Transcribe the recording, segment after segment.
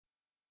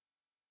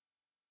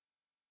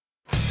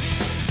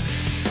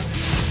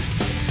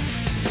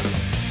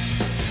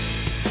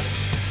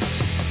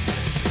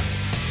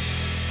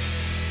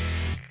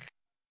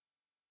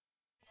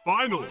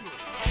Finally!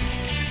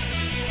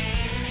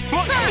 No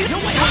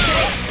way!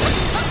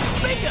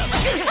 Bingo!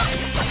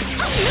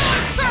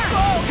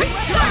 Slow!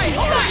 Try!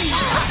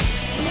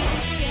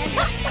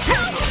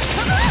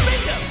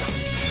 Bingo!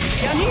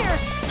 Down here!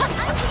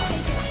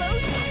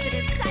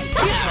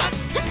 Yeah!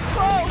 Too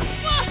slow!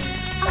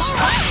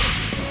 Alright!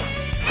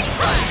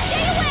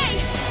 Stay away!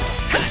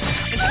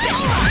 And stay!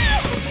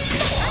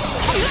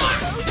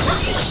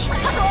 Sheesh!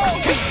 Too slow!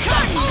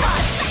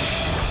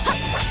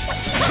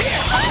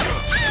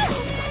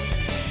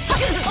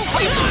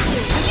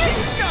 Just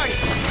getting started!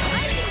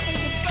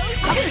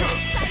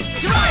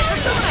 Try!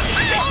 There's someone I can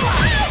stick!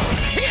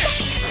 Here!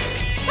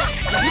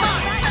 Come on!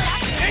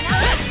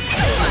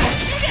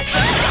 Slash! Get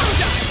some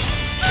downtime!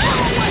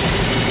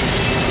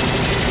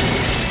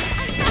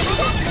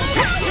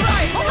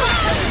 Try! Hold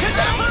on! Get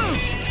that move!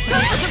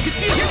 Time for some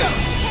confusion! Here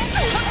goes!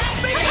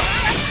 Bingo!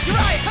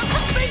 Try!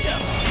 Bingo!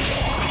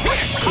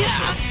 Here!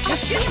 Yeah!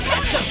 Just getting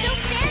some! Still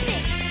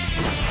standing.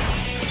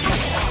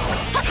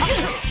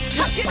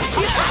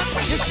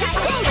 Just get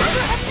closer!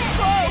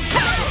 Slow!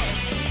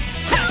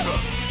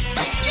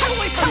 Stay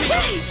away from me!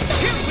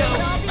 Here we go!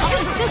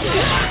 This is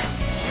it.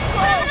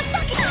 Slow!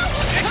 Suck it out.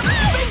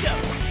 Bingo!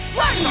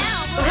 Blast Now,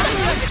 off! will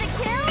you for the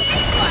kill?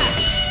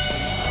 Slash!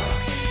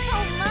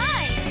 Oh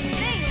my,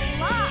 they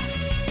lost.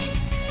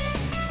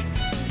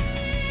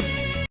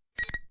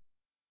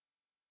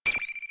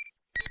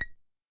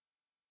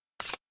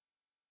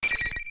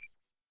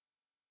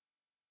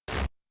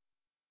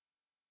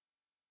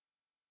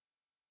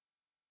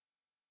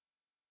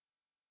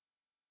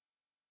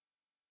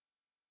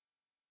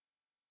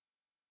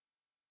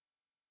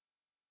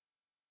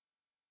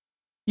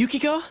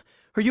 Yukiko,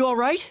 are you all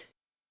right?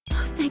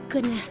 Oh, thank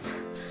goodness.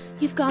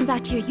 You've gone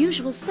back to your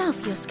usual self,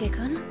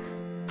 Yosuke-kun.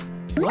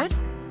 What?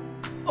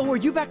 Oh, are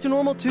you back to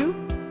normal too?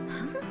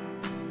 Huh?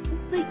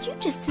 But you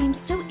just seemed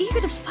so eager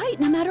to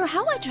fight no matter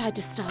how I tried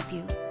to stop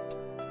you.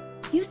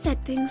 You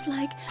said things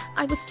like,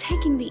 I was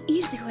taking the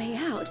easy way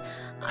out.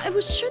 I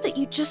was sure that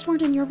you just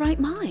weren't in your right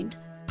mind.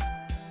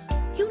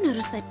 You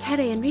noticed that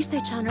Tere and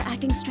Rise-chan are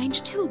acting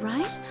strange too,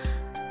 right?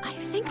 I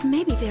think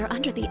maybe they're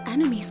under the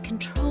enemy's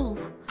control.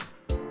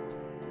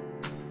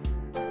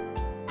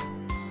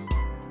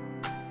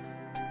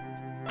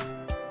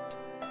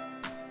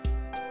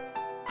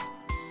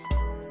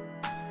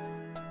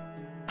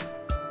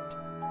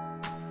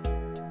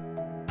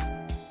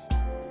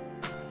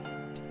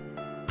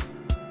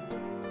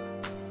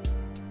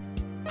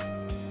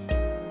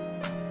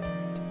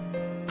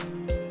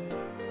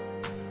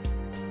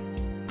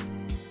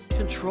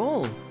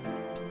 Control?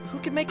 Who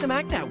could make them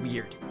act that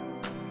weird?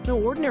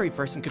 No ordinary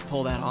person could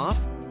pull that off.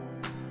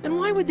 And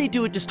why would they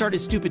do it to start a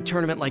stupid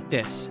tournament like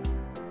this?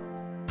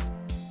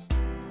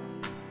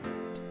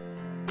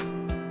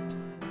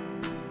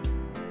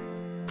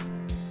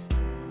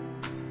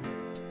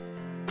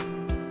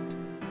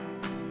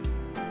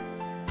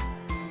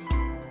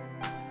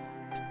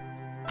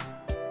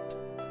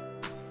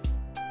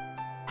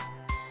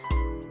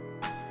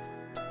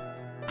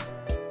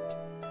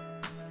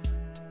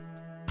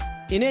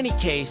 In any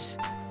case,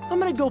 I'm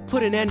gonna go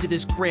put an end to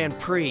this Grand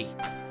Prix.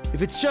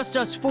 If it's just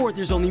us four,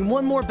 there's only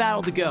one more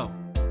battle to go.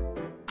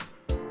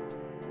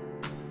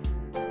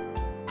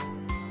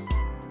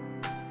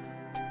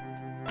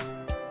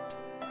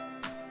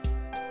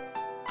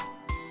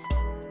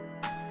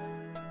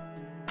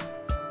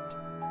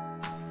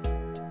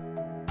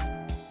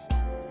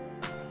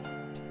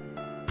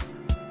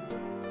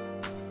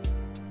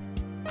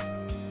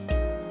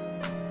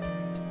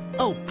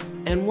 Oh,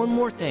 and one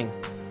more thing.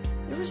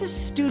 There was a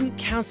student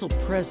council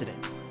president.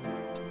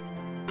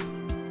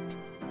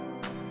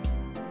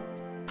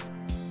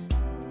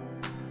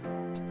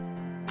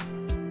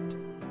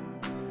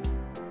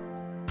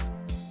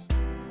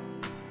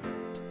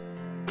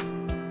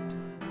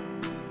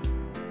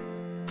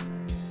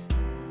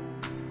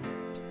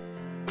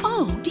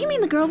 Oh, do you mean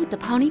the girl with the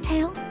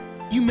ponytail?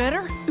 You met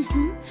her?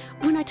 Mm-hmm.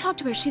 When I talked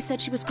to her, she said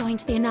she was going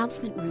to the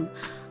announcement room.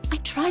 I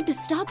tried to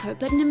stop her,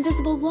 but an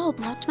invisible wall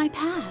blocked my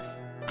path.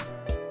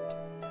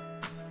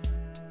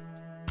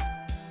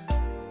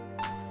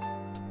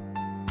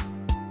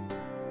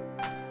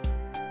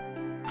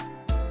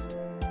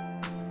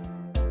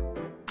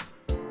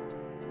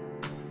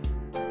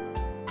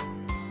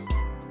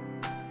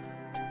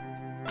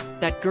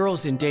 That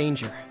girl's in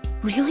danger.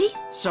 Really?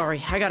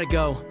 Sorry, I gotta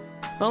go.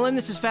 I'll end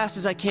this as fast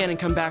as I can and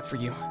come back for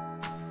you.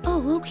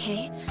 Oh,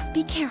 okay.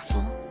 Be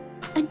careful.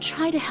 And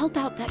try to help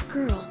out that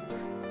girl.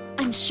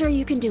 I'm sure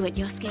you can do it,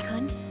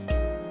 Yosuke-kun.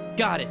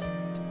 Got it.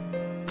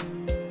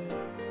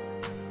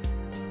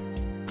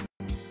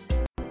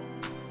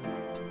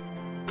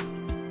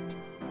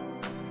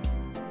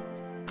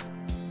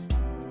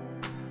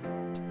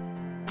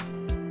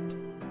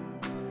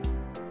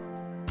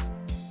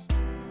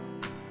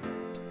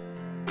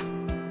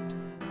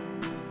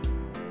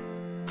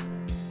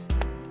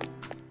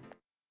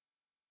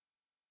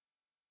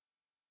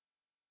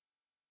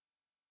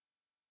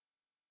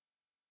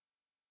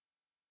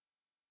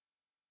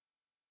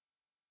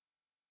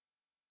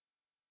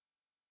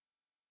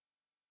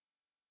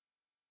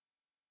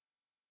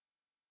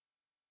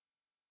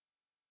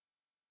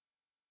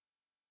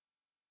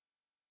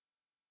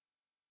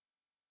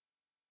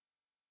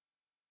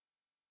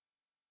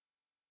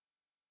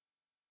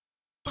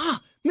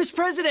 Miss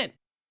President!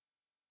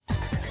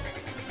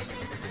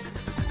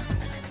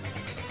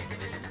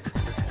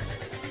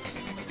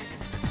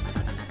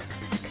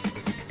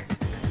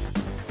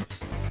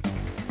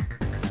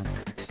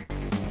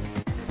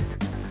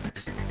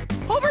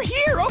 Over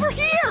here! Over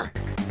here!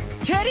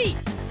 Teddy!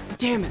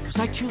 Damn it, was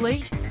I too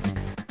late?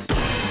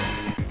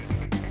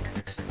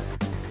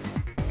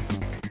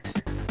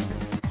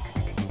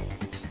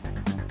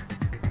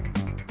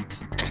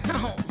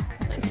 Ow,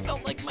 I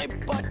felt like my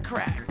butt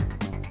cracked.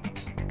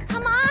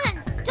 Come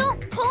on!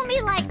 Don't pull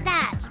me like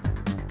that!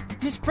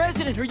 Miss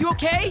President, are you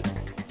okay?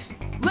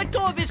 Let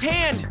go of his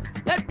hand!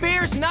 That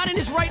bear's not in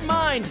his right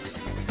mind!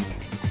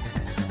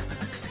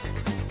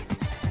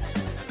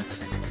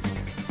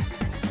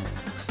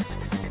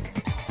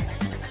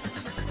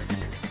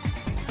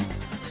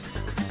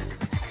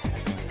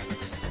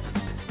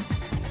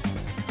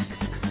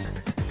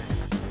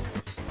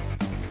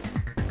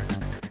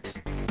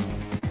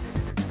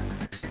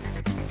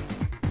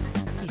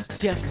 He's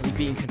definitely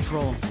being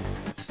controlled.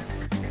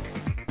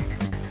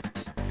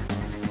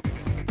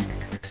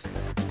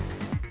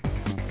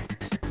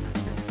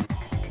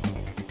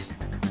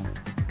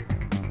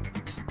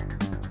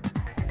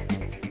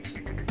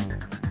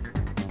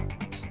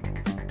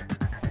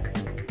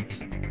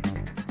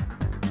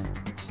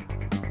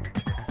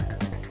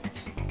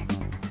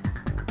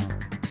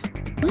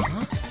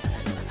 Huh?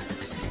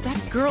 If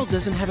that girl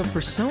doesn't have a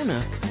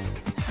persona,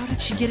 how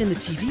did she get in the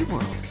TV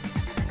world?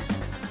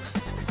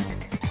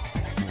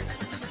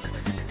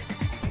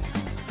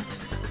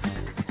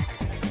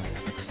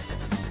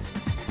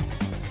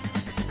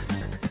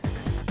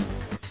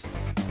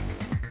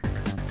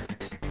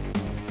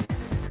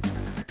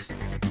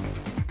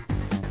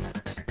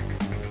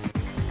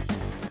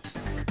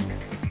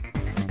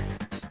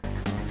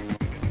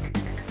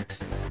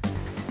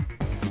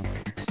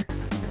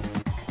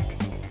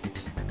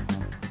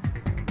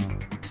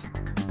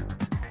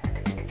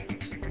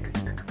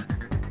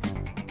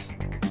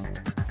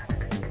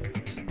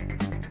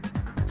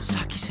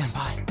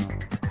 Saki-senpai.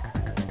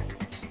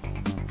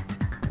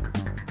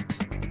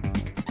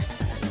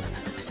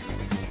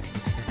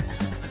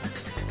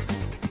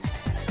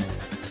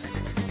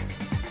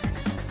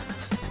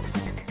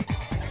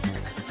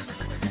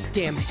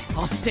 Damn it,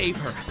 I'll save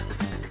her.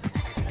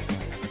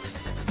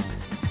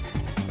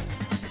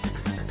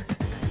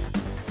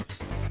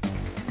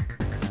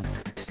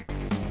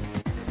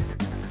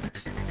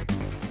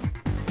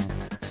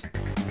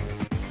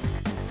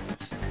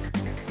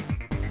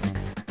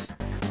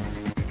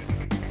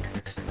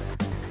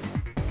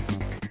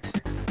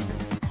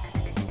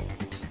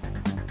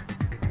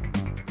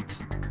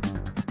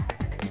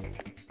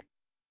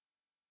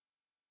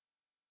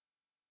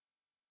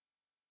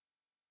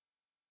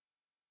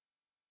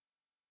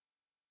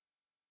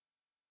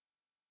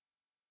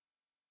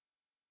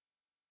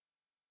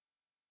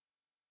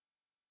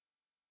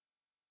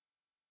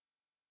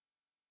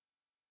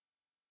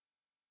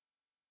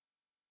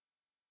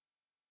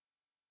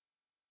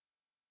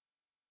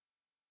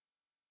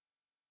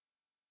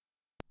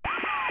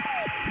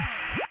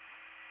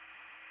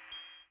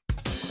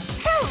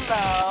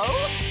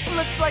 Hello!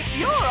 Looks like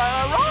you're on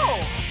a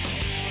roll!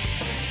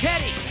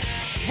 Teddy,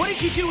 what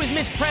did you do with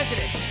Miss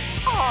President?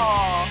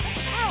 Aw,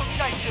 how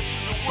nice of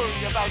you to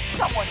worry about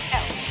someone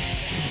else!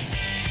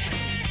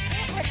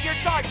 Let your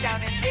guard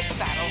down in this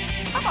battle.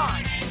 Come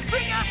on,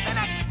 bring out the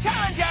next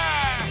challenger!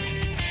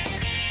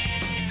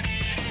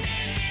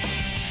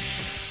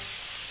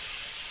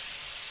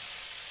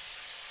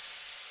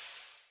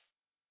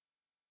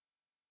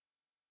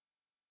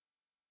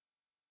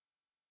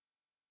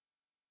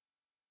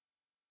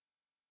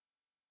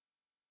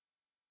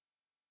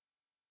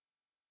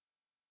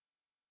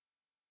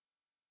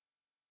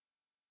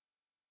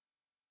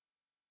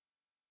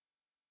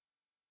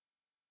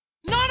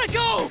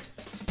 Go!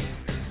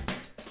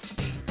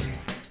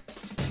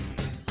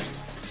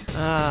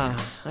 Ah,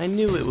 I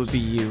knew it would be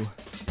you.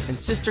 And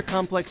Sister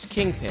Complex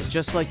Kingpin,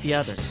 just like the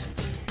others.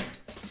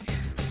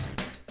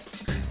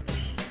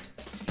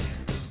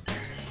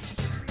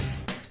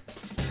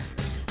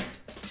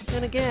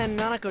 Then again,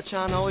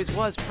 Nanako-chan always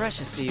was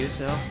precious to you,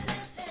 so...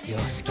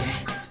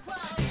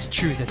 Yosuke, it's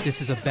true that this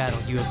is a battle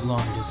you have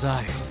long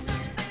desired.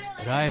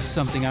 But I have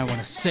something I want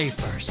to say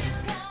first.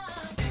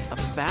 A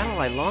battle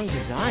I long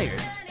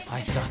desired? I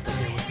thought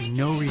that there would be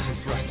no reason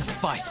for us to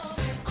fight.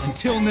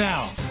 Until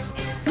now.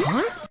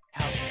 Huh?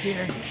 How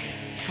dare you?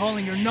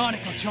 Calling your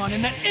Nanako-chan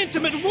in that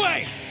intimate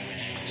way!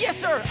 Yes,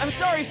 sir! I'm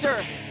sorry,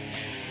 sir!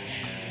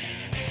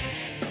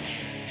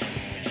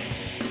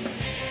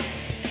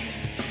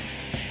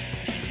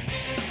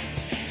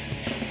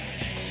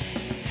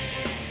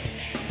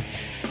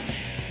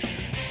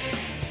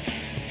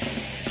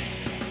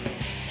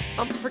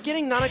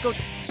 Forgetting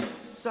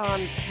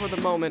Nanako-san for the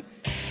moment,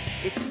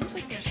 it seems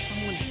like there's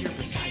someone here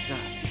besides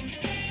us.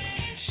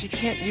 She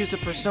can't use a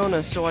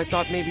persona, so I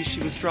thought maybe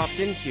she was dropped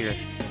in here.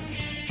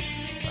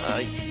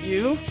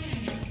 You?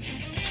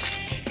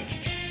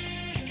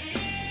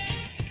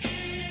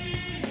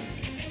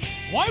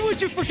 Why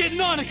would you forget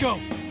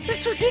Nanako?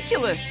 That's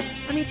ridiculous!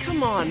 I mean,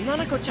 come on,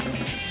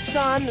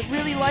 Nanako-chan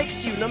really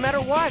likes you no matter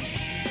what.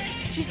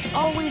 She's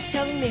always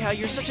telling me how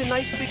you're such a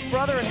nice big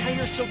brother and how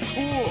you're so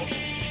cool.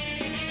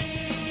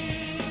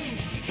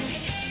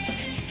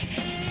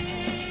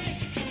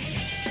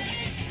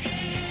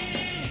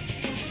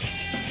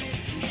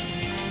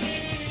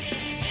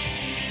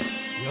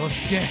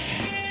 Yosuke,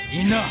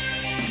 enough!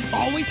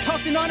 Always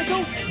talk to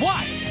Nanako?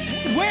 Why?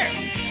 Where?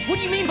 What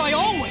do you mean by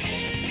always?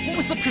 What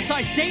was the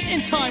precise date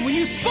and time when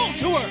you spoke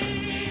to her?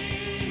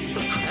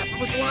 Oh crap, I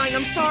was lying,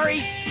 I'm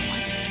sorry!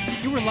 What?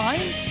 You were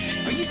lying?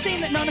 Are you saying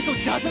that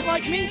Nanako doesn't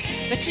like me?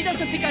 That she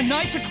doesn't think I'm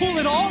nice or cool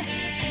at all?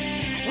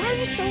 Why are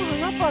you so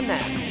hung up on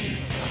that?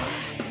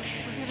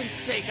 For heaven's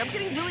sake, I'm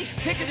getting really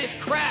sick of this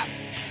crap!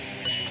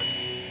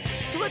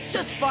 So let's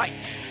just fight.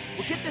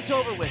 We'll get this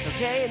over with,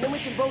 okay? And then we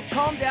can both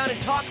calm down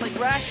and talk like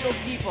rational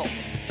people.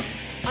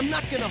 I'm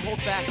not gonna hold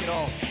back at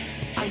all.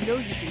 I know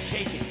you can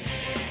take it.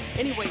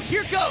 Anyways,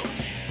 here goes!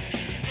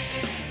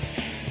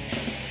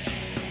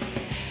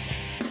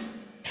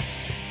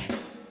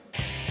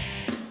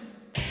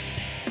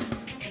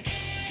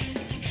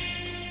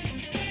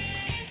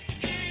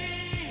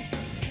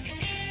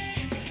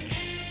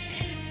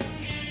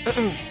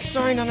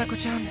 Sorry,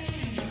 Nanako-chan.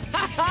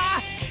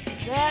 Ha-ha!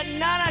 That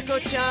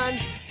Nanako-chan!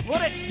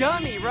 What a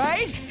dummy,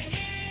 right?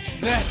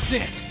 That's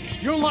it!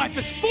 Your life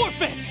is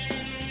forfeit!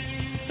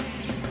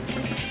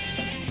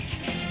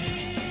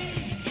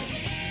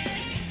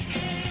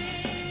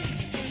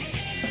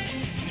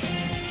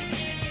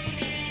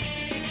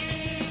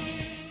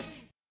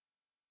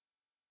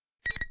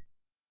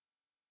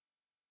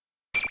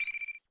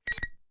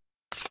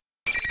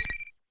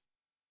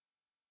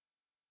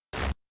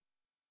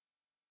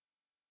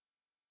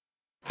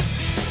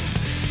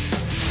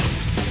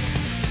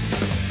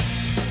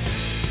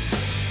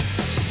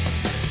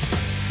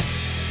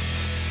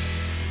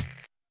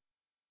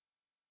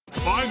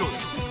 Finally!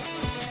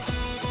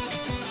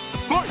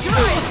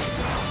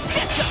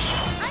 Get some!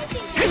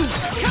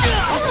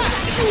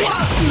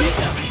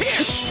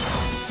 Here!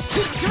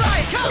 Try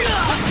it! Come!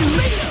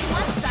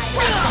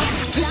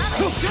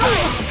 Bingo! Try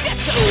it! Get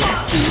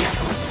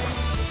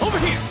some! Over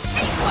here!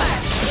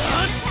 E-slash!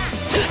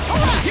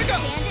 Alright, here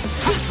goes!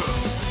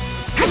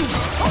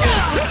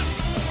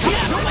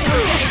 Don't wait,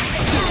 okay!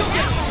 Go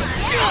get him!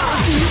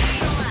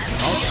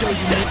 I'll show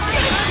you this!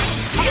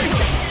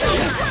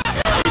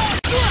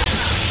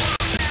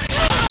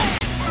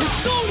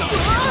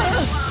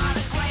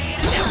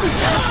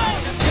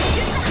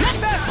 Not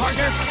bad,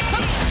 partner!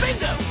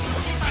 Bingo!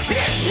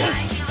 Here!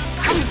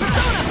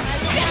 Persona!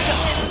 Get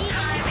some!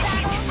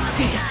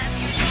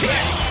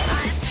 Here!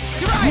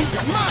 Try it!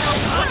 Come on!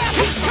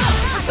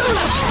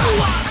 Persona!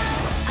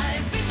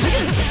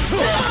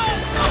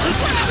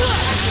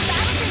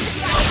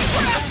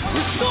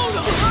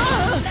 Persona!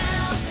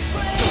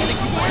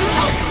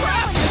 Oh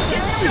crap! Just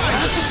getting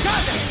started!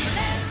 Got it!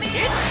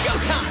 It's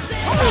showtime!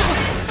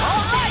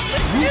 Alright,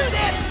 let's do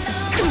this!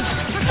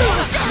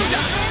 Persona!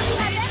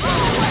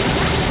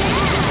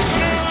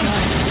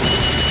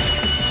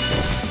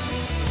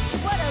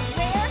 What a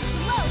rare,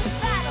 close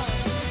battle!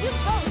 You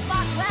both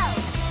fought well!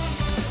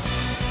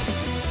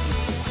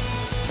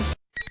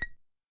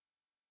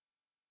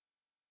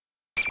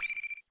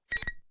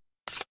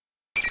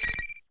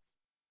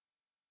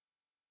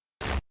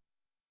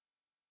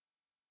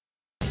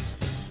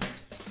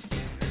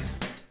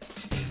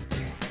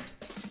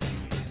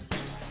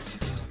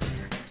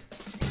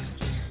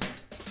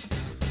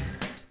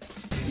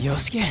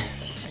 Yosuke,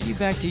 are you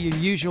back to your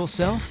usual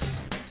self?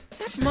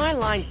 That's my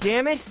line,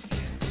 damn it!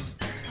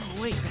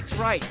 Oh wait, that's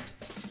right.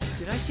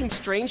 Did I seem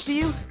strange to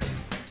you?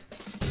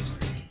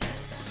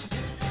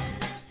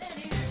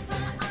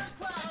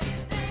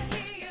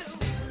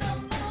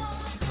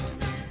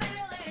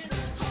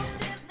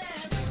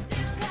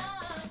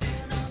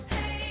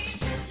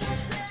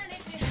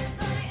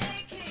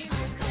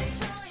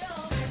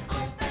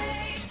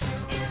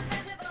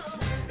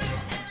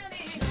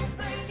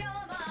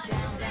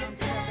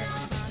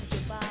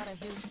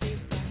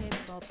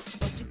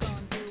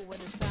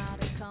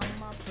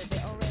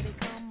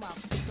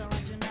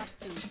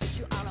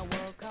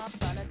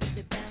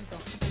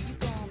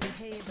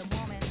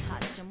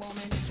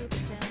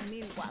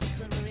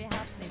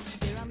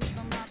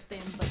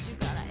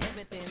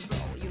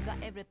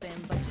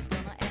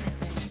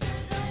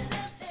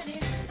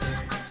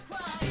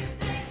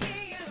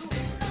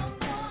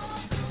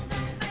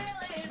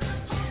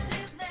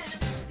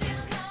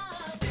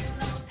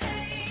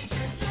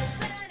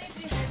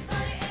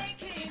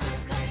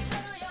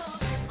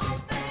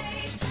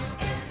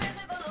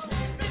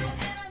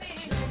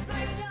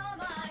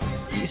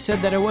 You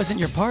said that I wasn't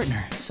your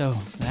partner, so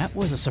that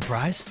was a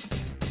surprise.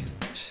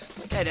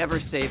 Like I'd ever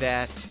say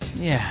that.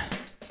 Yeah.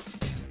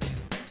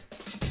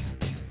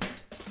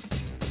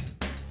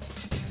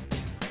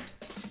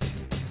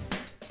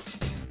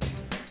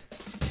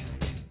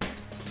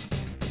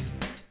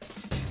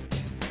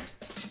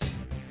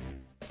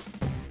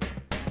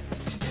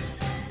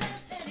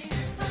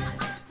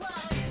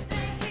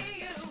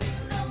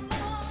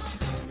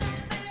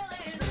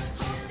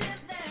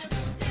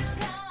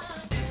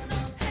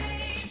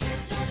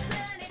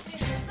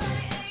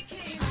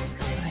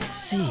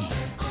 see.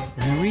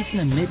 And the reason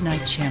the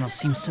Midnight Channel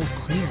seemed so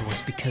clear was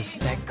because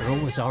that girl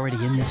was already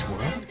in this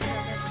world?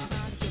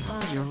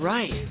 Oh, you're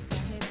right.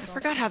 I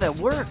forgot how that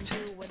worked.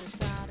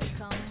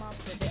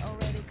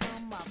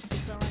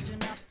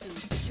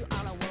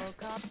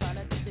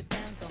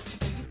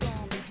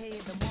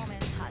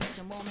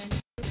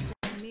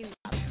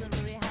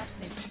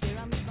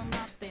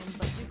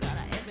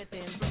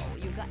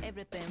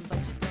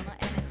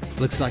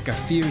 Looks like our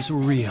fears were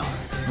real.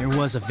 There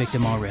was a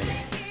victim already.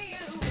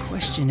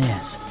 Question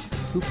is,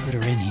 who put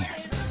her in here?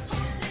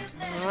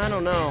 I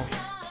don't know.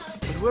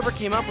 But whoever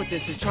came up with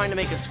this is trying to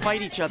make us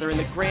fight each other in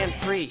the Grand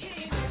Prix.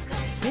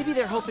 Maybe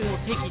they're hoping we'll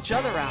take each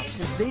other out,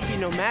 since they'd be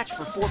no match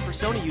for 4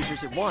 Persona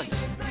users at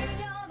once.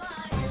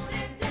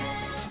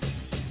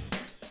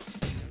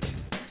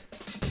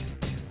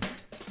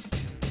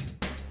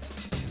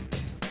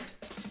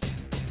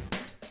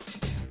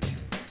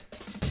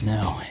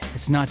 No,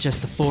 it's not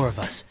just the 4 of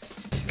us.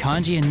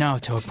 Kanji and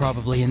Naoto are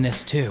probably in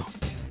this too.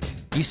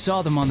 You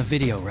saw them on the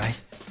video, right?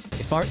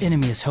 If our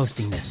enemy is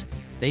hosting this,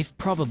 they've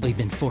probably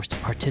been forced to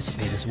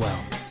participate as well.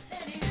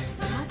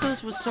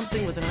 Naoto's was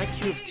something with an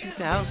IQ of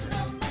 2,000.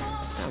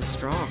 That sounds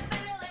strong.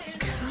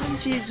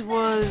 Kanji's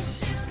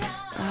was...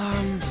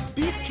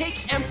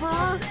 Beefcake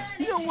Emperor?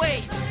 No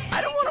way!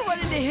 I don't want to run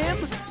into him!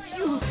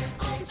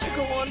 Can't you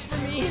go on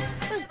for me?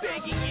 I'm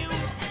begging you!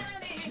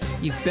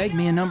 You've begged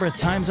me a number of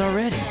times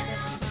already.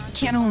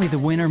 Can't only the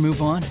winner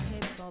move on?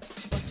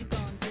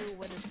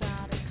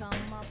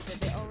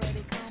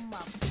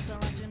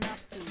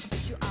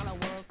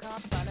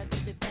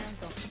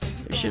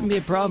 There shouldn't be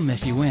a problem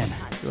if you win.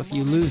 So if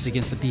you lose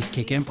against the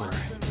Beefcake Emperor,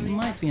 you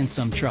might be in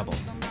some trouble.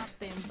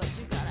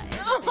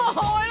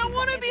 Oh, I don't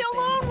want to be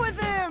alone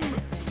with him!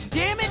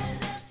 Damn it!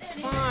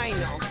 Fine,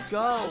 I'll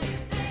go.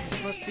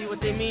 This must be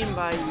what they mean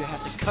by you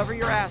have to cover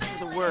your ass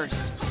for the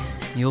worst.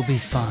 You'll be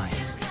fine.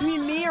 You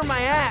mean me or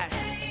my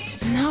ass?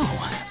 No,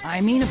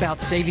 I mean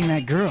about saving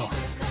that girl.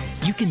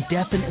 You can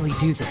definitely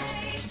do this.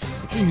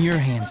 It's in your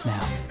hands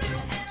now.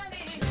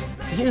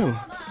 You?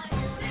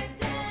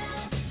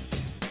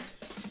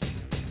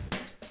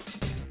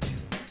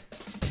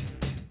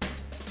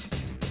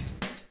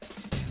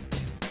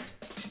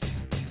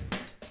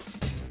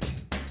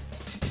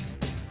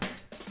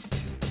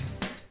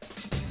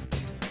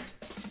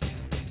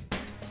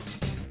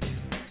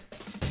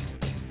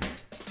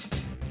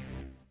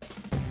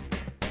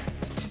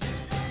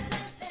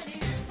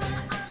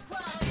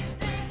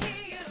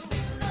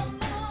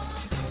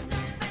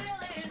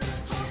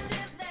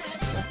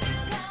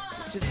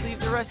 Just leave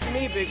the rest to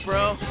me, big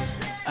bro.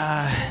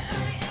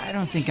 I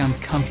don't think I'm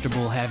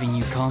comfortable having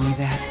you call me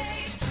that.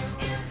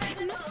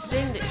 I'm not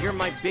saying that you're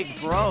my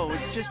big bro.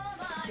 It's just,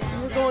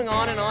 you were going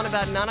on and on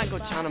about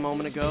Nanako-chan a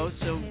moment ago,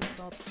 so...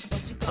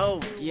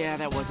 Oh, yeah,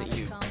 that wasn't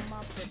you.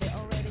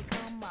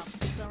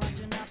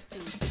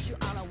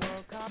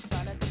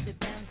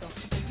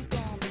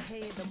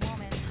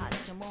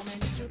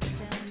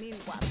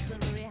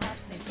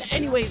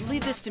 Anyway,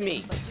 leave this to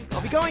me.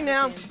 I'll be going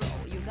now.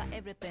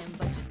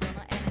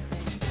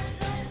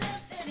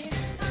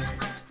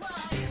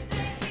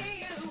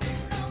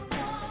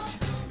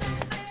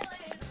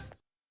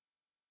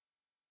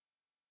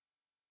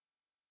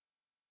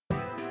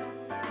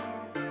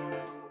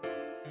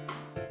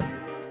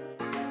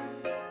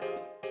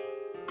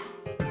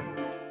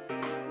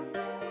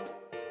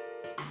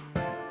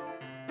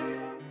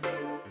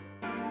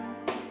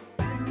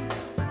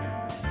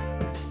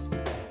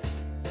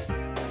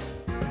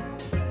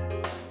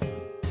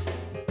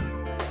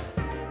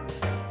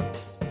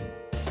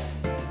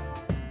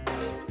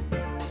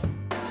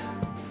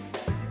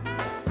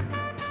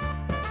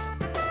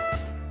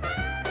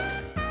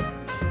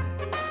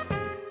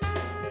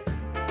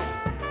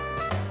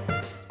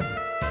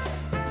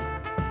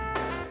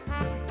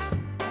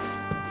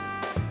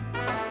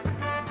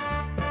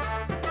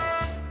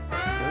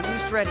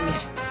 Dreading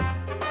it.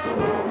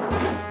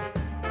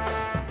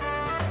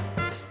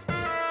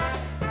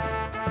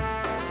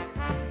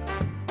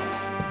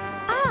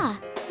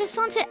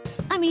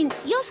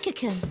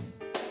 Yosuke-kun.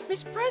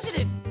 Miss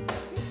President!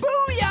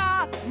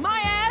 Booyah! My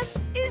ass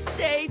is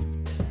safe!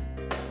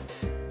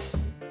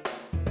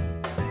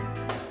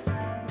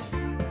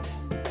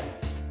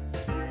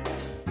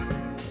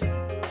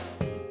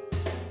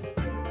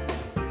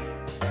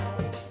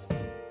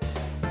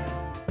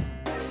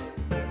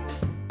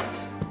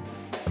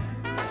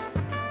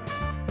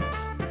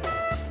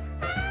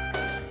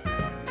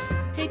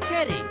 Hey,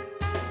 Teddy,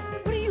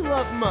 what do you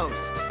love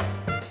most?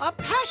 A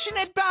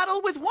passionate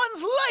battle with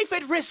one's life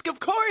at risk,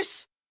 of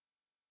course!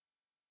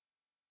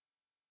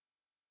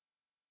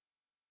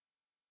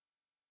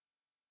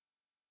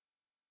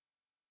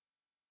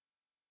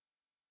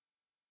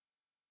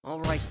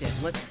 All right then,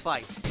 let's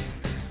fight.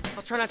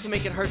 I'll try not to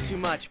make it hurt too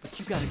much, but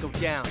you gotta go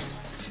down.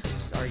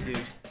 Sorry, dude.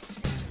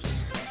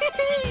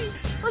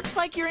 Looks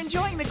like you're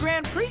enjoying the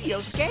Grand Prix,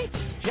 Yosuke,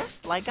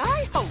 just like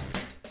I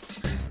hoped.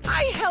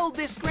 I held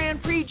this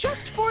Grand Prix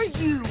just for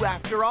you,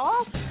 after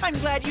all. I'm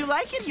glad you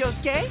like it,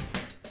 Yosuke.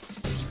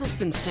 I've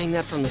been saying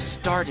that from the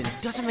start, and it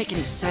doesn't make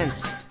any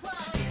sense.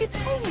 It's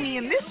only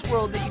in this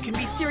world that you can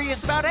be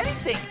serious about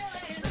anything.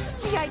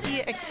 The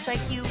idea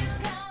excite you?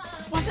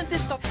 Wasn't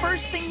this the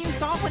first thing you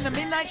thought when the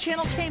Midnight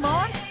Channel came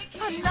on?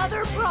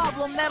 Another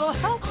problem that'll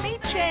help me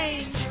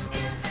change.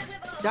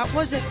 That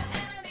wasn't...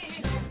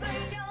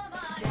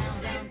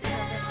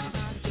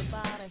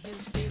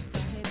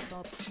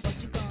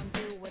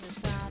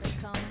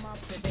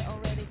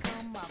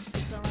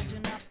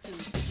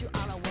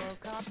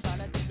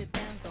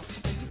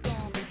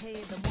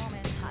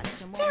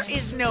 There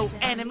is no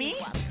enemy.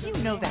 You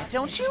know that,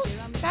 don't you?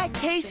 That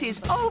case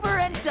is over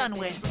and done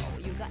with.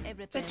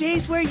 The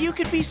days where you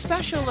could be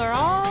special are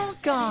all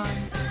gone.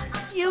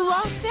 You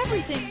lost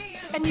everything,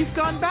 and you've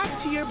gone back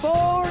to your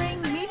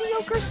boring,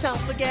 mediocre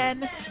self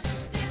again.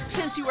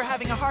 Since you were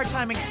having a hard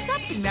time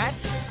accepting that,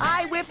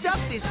 I whipped up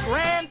this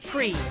Grand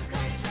Prix.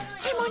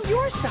 I'm on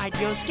your side,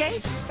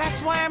 Yosuke.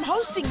 That's why I'm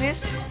hosting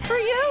this for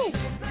you.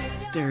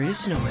 There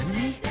is no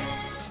enemy?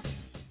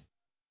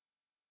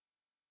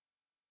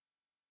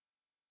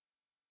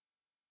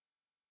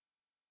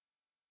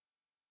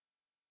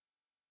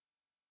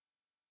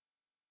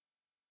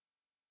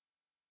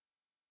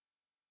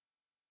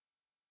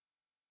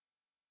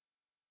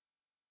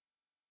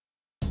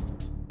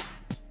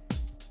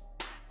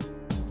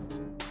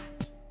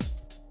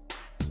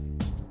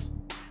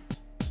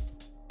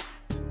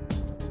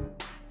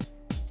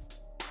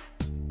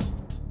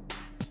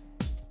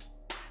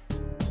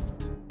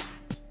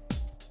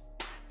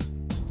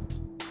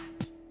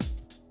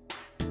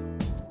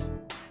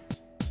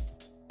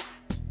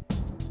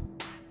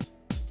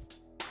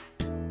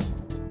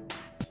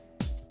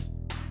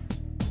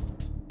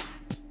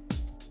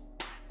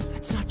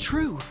 That's not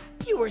true.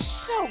 You were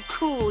so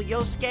cool,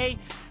 Yosuke.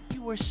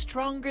 You were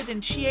stronger than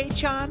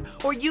Chie-chan,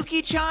 or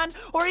Yuki-chan,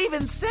 or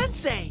even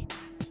Sensei.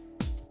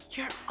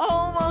 You're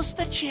almost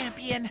the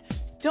champion.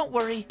 Don't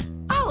worry,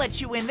 I'll let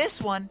you win this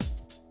one.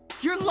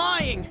 You're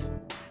lying!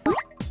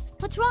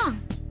 What's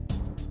wrong?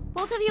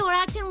 Both of you are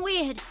acting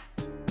weird.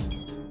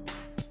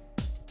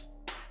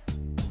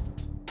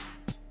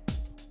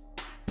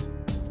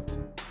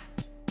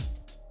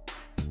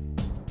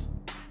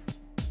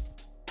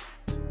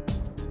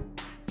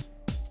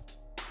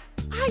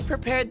 I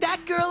prepared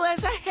that girl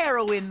as a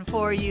heroine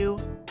for you.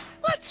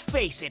 Let's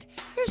face it,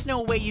 there's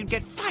no way you'd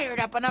get fired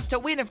up enough to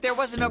win if there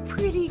wasn't a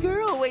pretty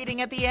girl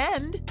waiting at the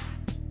end.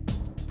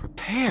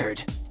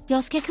 Prepared?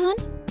 Yosuke-kun?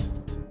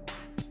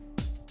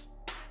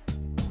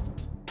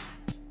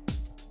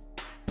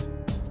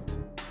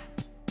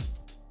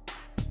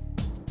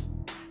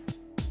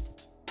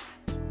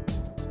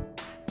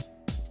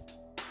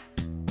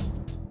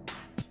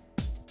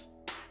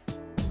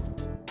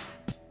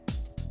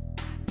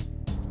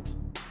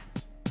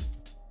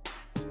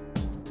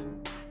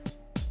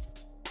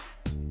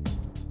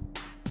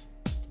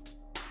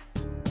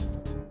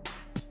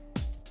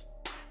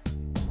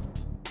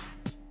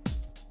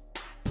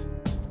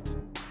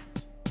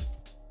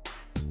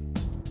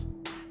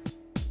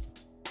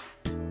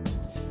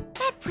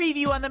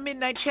 Preview on the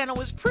Midnight Channel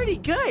was pretty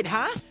good,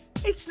 huh?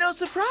 It's no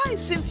surprise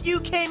since you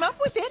came up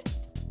with it.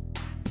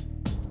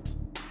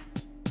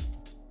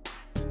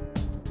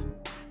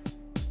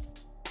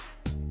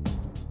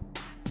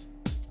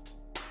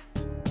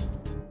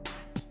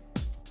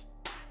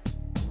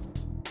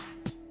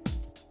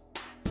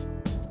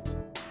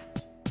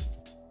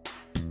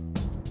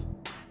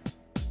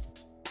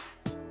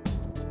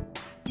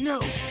 No,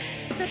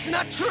 that's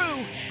not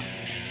true!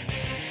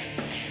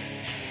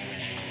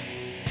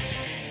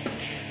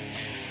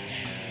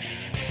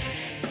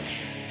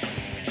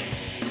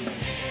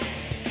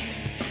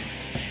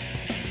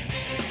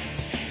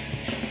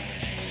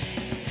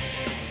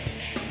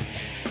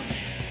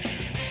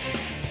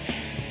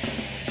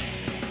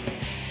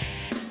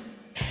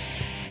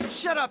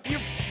 Shut up!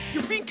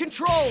 You're being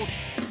controlled!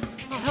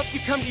 I'll help you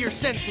come to your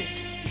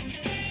senses.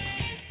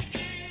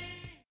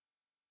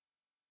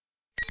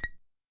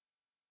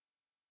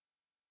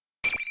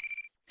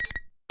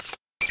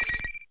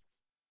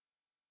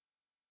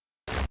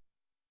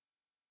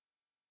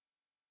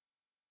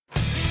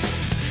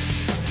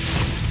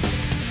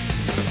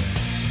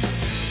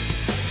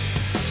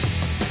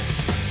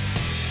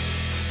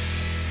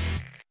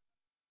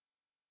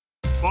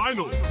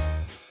 Finally!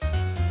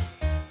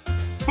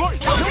 Fight!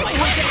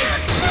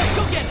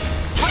 Go, get it!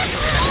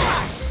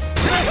 Alright!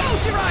 Go,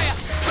 Jiraiya!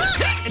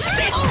 And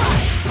stay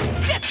alright!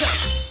 Get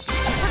some!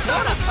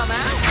 Persona, come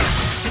out!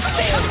 And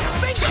stay up!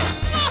 Bingo!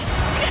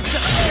 Get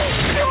some!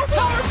 Pure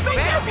power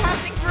bingo! Bear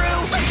passing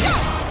through! Go!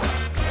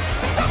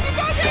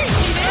 Do you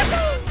see this?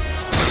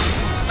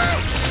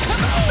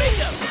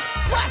 Bingo!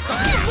 Blast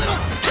off, you little...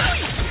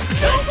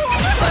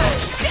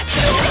 Slash! Get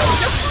some!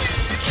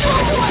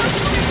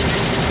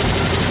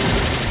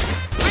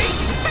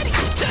 Raging Teddy!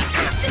 Get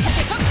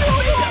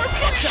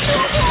some!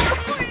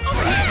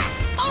 Over here!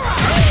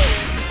 Alright!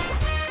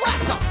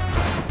 Blast off!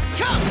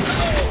 Come!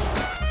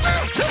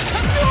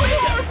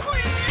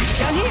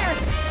 Down here!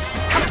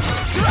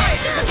 Jiraiya,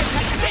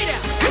 stay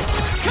down!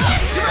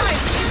 Come, Jiraiya!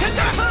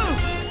 Tendafu!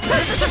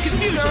 Turn for some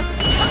confusion!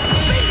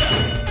 Bingo!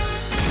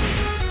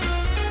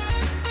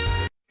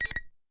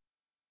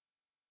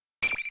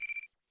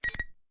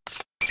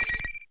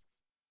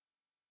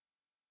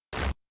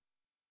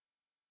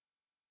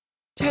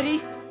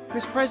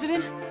 Miss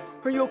President,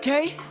 are you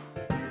okay?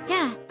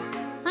 Yeah,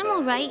 I'm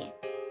alright.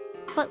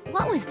 But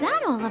what was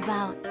that all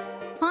about?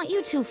 Aren't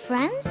you two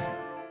friends?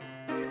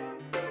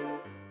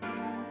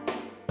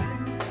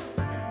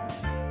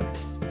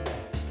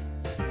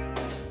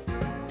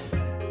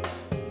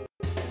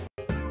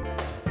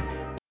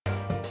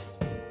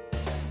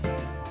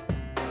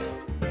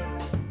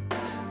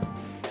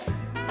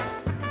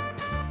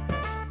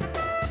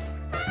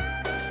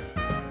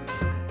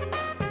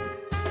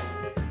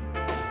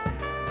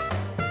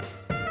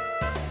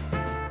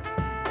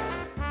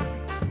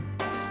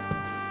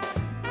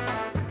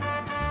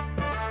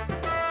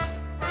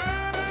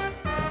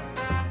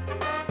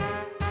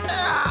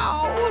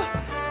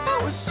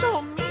 That was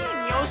so mean,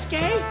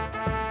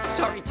 Yosuke!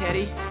 Sorry,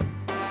 Teddy.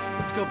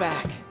 Let's go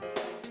back.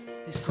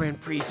 This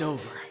Grand Prix's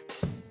over.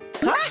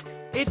 Huh?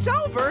 It's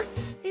over?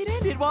 It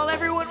ended while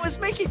everyone was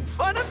making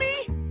fun of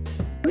me?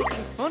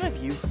 Making fun of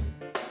you?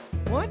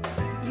 What?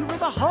 You were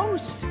the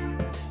host.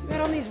 You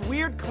had on these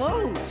weird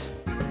clothes.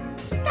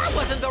 That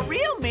wasn't the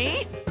real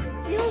me!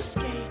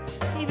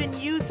 Yosuke, even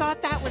you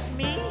thought that was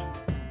me?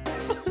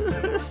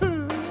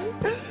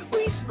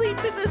 We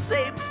sleep in the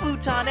same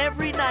futon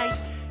every night,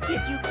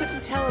 yet you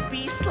couldn't tell a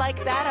beast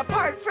like that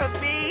apart from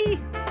me!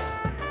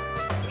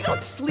 We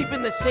don't sleep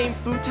in the same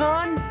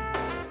futon.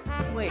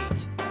 Wait,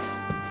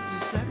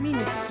 does that mean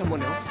it's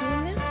someone else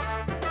doing this?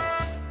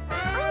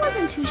 I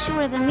wasn't too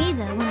sure of him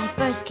either when I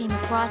first came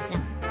across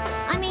him.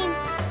 I mean,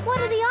 what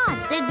are the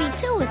odds there'd be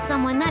two with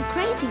someone that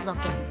crazy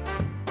looking?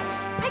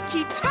 I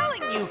keep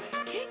telling you!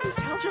 Can't you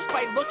tell just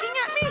by looking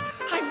at me?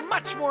 I'm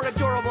much more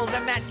adorable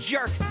than that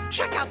jerk!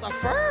 Check out the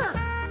fur!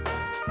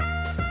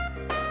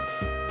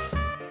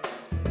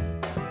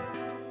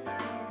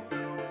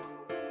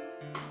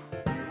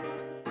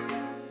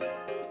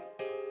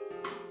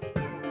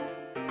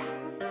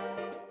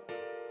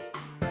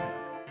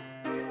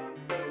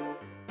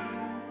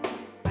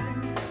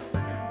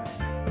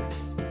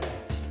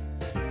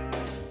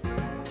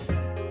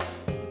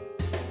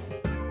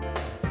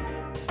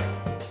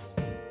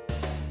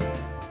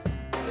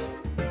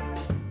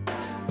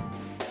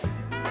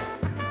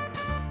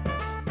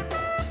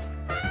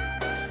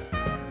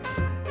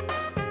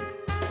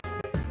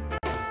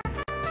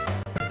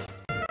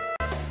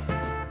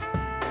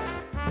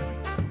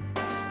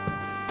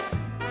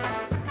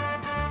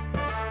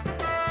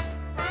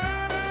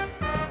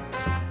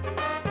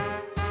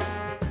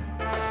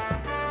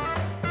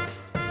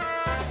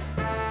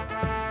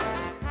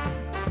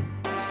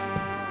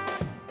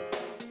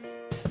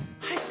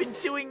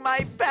 Doing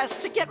my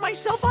best to get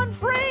myself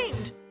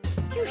unframed.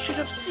 You should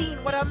have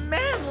seen what a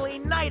manly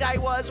knight I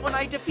was when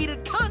I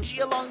defeated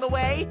Kanji along the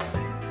way.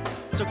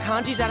 So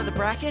Kanji's out of the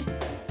bracket?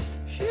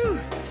 Phew.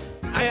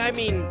 I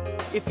mean,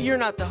 if you're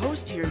not the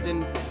host here,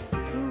 then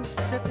who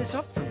set this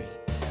up for me?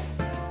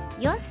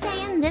 You're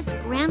saying this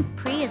Grand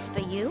Prix is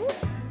for you?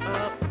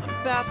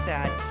 About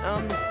that,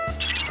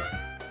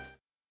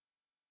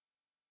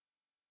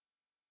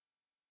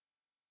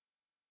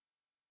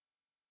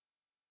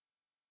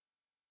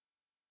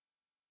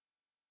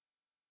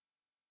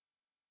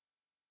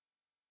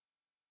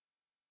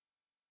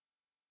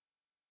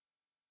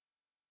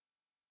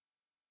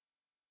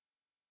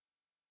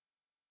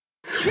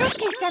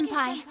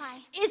 Yosuke-senpai,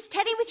 is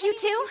Teddy with you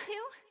too?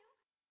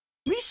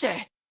 Rise!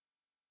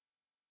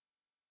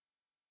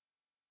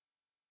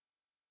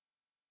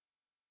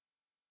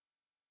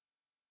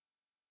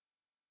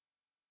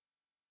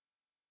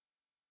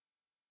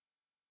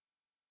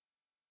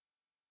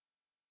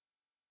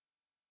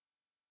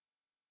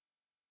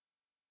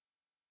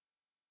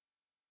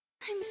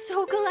 I'm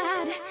so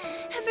glad.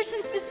 Ever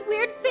since this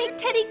weird fake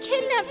Teddy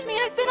kidnapped me,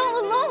 I've been all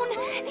alone.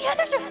 The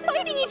others are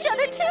fighting each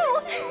other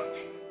too.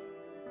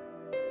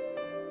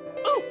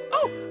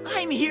 Oh,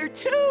 I'm here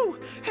too!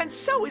 And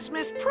so is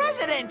Miss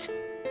President!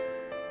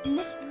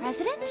 Miss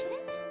President?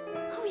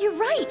 Oh, you're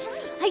right.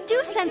 I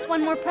do sense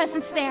one more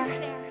presence there.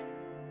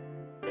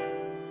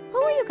 Who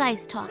are you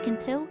guys talking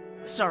to?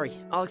 Sorry,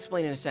 I'll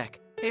explain in a sec.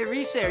 Hey,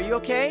 Rise, are you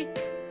okay?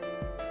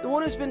 The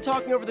one who's been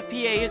talking over the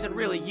PA isn't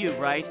really you,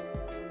 right?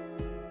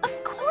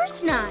 Of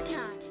course not.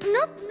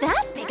 Not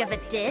that big of a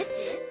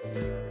ditz.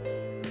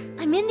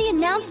 I'm in the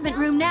announcement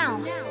room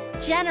now.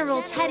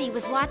 General Teddy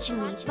was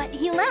watching me, but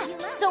he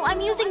left, so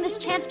I'm using this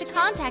chance to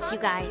contact you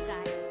guys.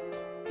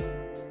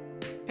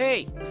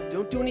 Hey,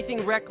 don't do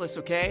anything reckless,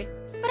 okay?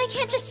 But I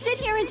can't just sit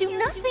here and do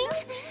nothing.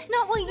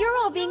 Not while you're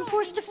all being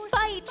forced to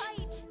fight.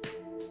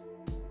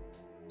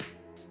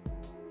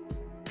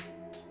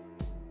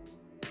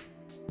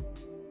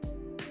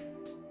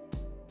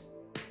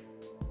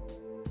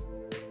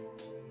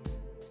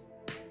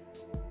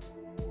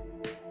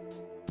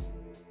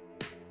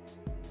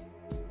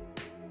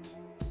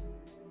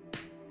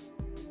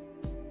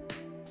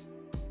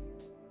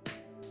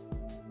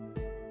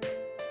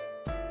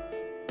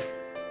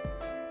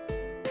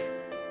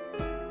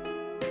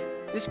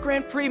 This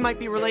Grand Prix might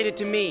be related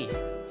to me.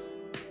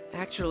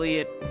 Actually,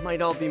 it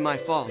might all be my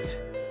fault.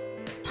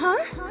 Huh?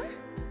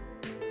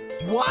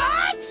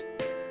 What?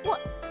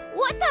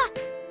 What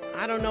the?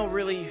 I don't know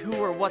really who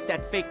or what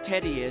that fake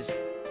Teddy is,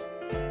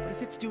 but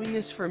if it's it's doing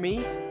this for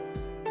me,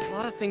 a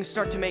lot of things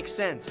start to make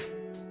sense.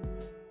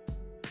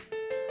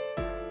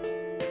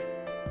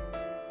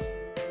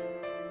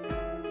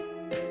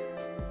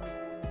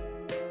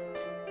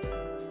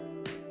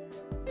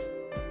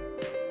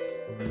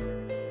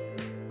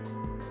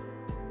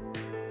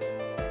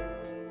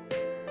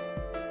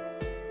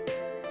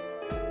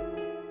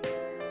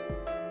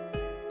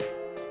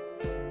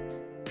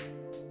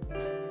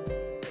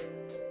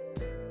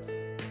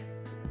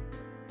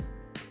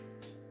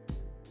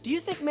 Do you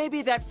think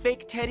maybe that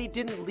fake Teddy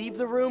didn't leave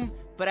the room,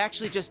 but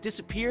actually just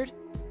disappeared?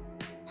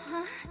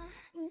 Huh?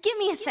 Give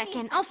me a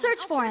second. I'll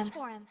search for him.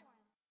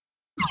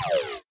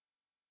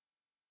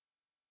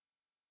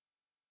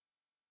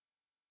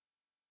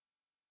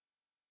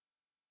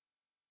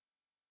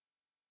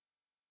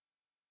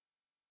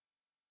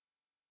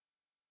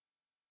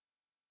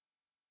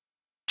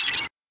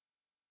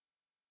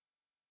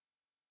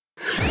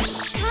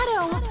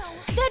 Shadow!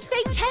 That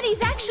fake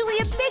Teddy's actually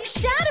a big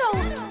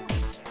shadow!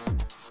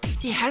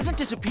 He hasn't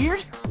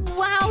disappeared?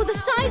 Wow, the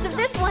size of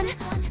this one!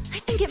 I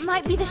think it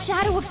might be the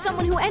shadow of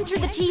someone who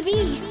entered the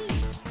TV.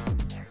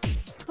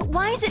 But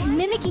why is it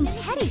mimicking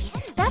Teddy?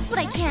 That's what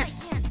I can't...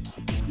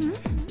 Hmm?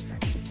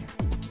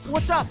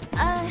 What's up?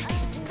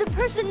 The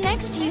person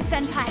next to you,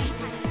 Senpai.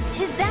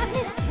 Is that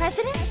Miss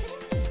President?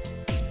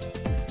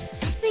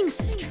 Something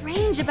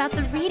strange about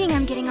the reading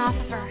I'm getting off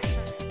of her.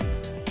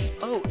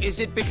 Oh, is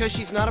it because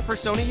she's not a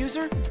Persona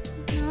user?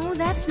 No,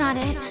 that's not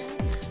it.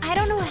 I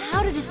don't know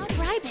how to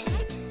describe it.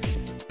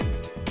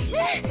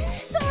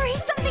 Sorry,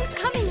 something's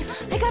coming.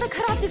 I gotta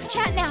cut off this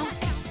chat now.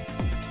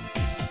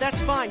 That's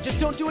fine, just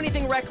don't do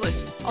anything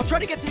reckless. I'll try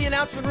to get to the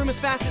announcement room as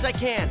fast as I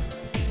can.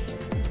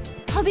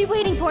 I'll be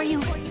waiting for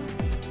you.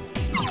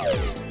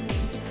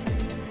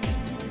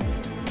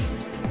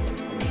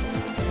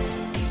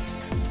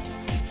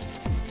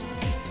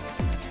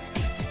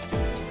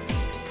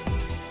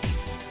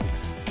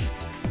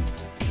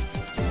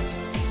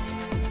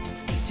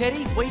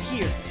 Teddy, wait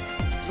here.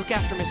 Look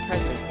after Miss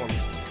President for me.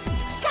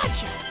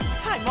 Gotcha!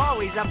 I'm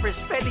always up for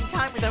spending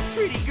time with a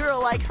pretty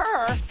girl like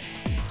her.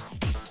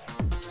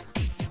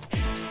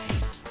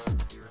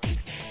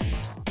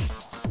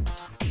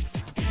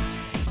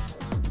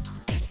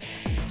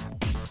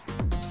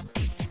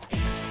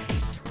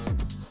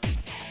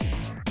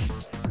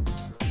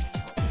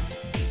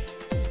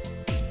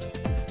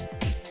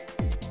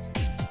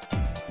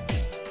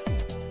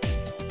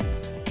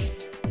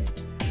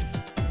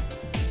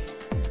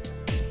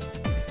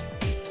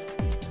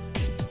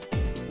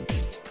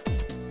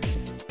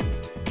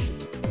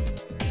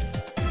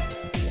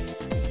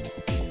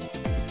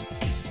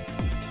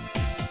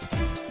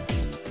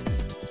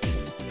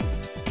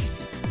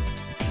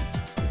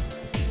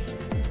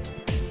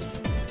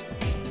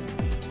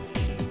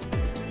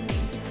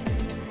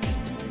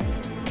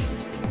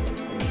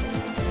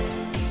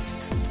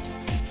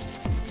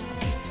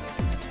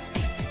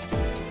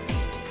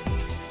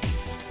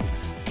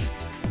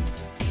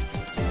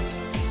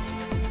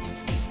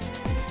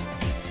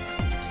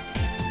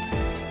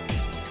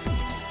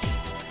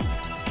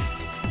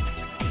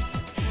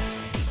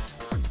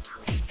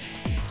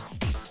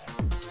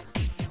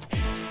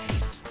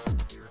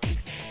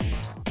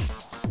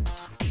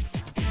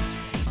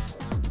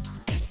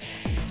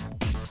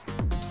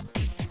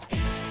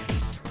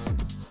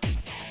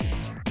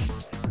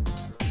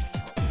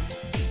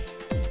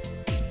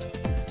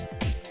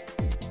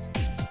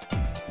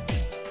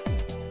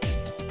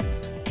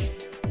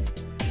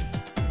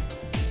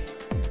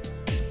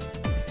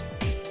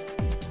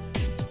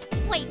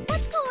 Wait,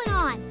 what's going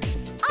on?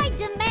 I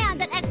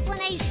demand an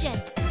explanation.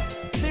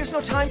 There's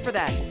no time for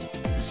that.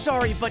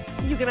 Sorry, but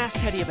you can ask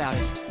Teddy about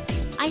it.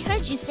 I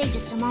heard you say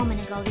just a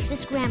moment ago that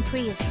this Grand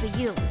Prix is for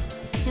you.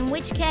 In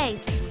which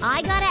case,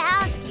 I gotta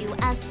ask you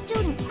as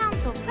Student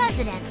Council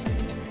President.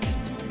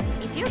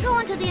 If you're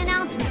going to the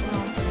announcement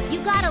room,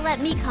 you gotta let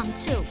me come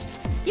too.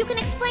 You can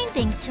explain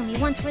things to me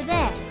once we're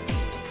there.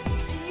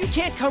 You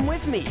can't come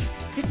with me.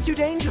 It's too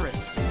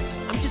dangerous.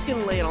 I'm just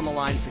gonna lay it on the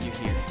line for you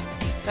here.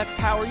 That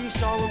power you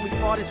saw when we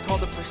fought is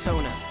called the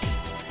Persona.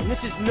 And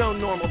this is no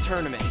normal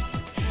tournament.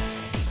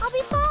 I'll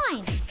be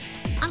fine.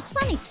 I'm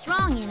plenty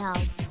strong, you know.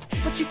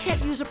 But you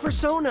can't use a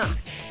Persona.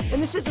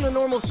 And this isn't a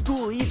normal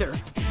school either.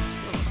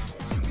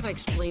 How can I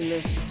explain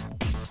this?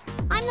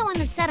 I'm the one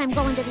that said I'm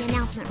going to the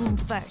announcement room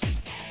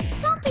first.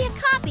 Don't be a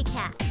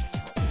copycat.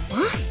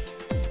 Huh?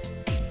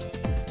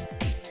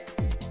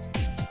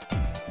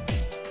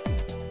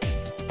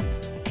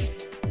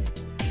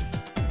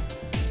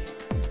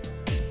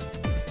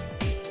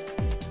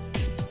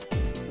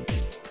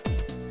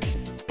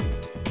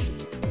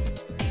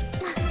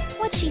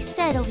 What she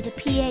said over the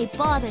PA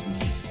bothered me.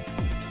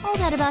 All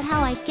that about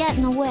how I get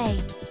in the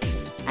way.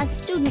 As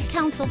Student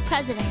Council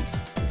President,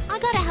 I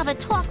gotta have a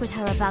talk with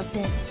her about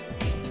this.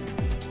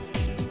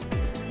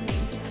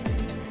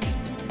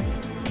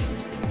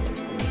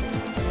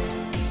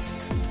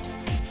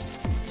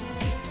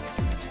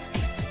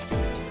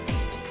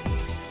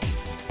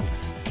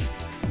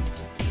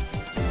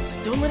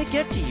 Don't let it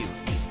get to you.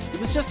 It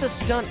was just a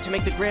stunt to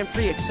make the Grand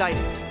Prix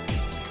exciting.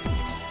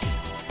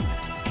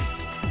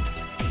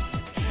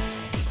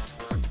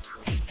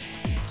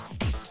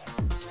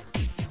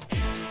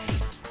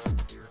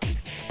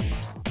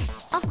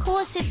 Of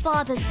course it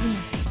bothers me.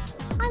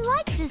 I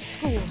like this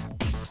school.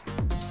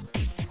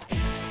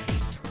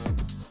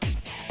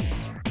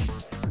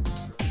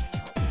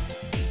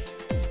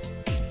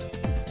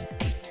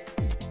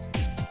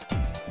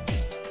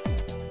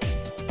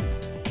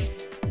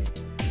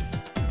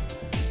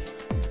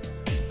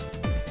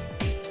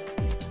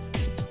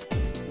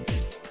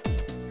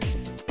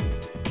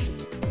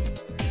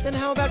 Then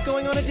how about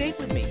going on a date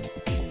with me?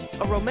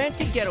 A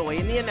romantic getaway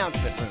in the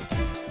announcement room.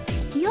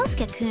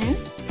 Yosuke-kun?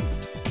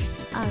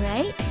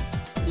 Alright,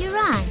 you're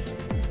on.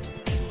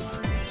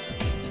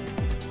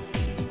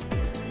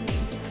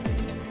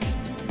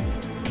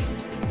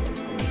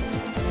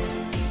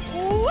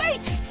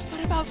 Wait!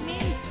 What about me?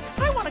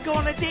 I want to go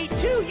on a date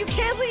too. You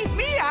can't leave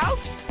me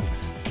out.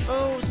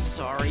 Oh,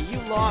 sorry, you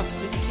lost,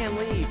 so you can't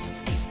leave.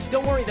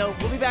 Don't worry though,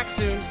 we'll be back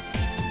soon.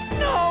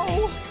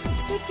 No!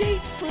 The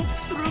date slipped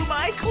through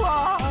my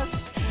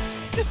claws.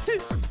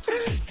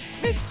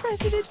 Miss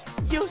President,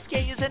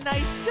 Yosuke is a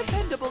nice,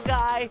 dependable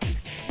guy.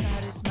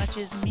 Not as much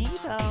as me,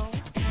 though.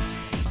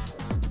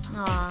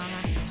 Aw,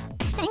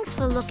 thanks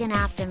for looking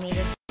after me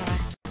this far.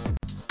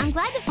 I'm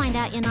glad to find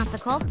out you're not the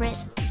culprit.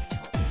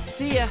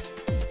 See ya.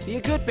 Be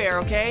a good bear,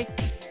 okay?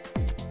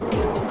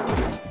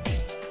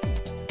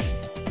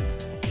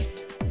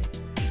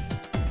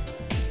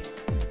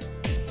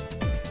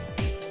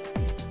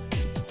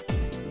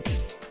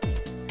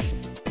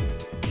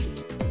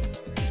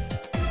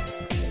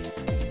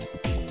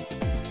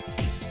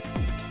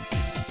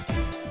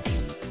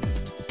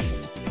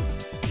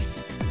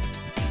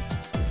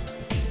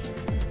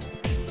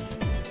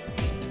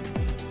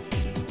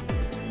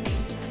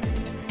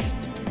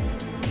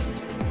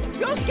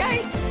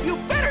 Yosuke, you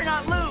better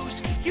not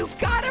lose. You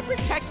gotta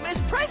protect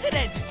Miss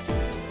President.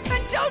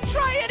 And don't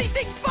try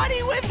anything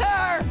funny with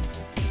her.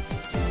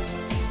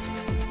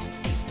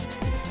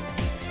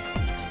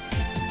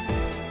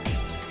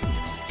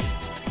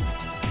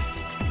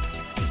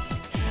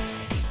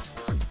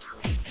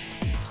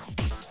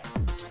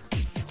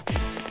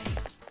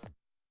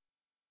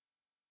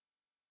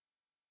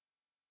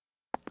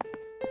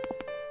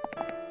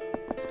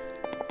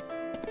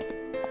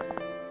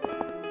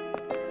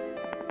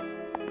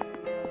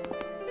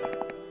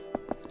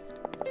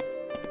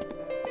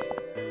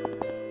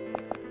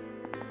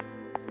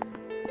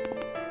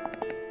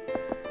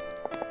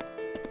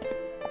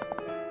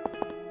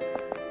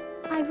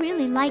 I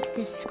really like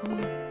this school.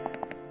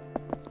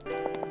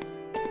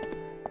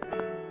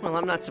 Well,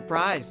 I'm not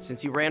surprised,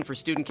 since you ran for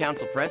student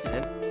council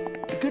president.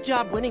 Good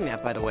job winning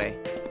that, by the way.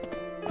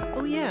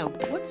 Oh yeah,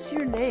 what's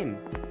your name?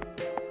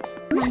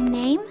 My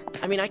name?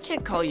 I mean, I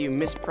can't call you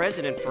Miss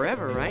President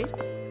forever, right?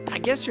 I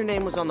guess your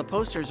name was on the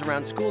posters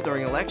around school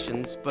during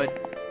elections,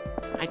 but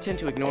I tend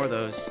to ignore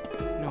those.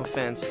 No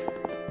offense.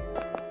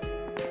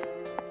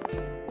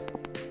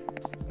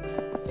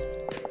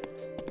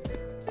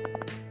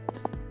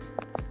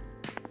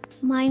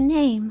 My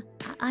name?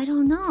 I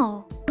don't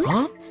know.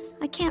 Huh?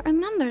 I can't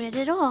remember it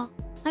at all.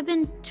 I've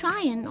been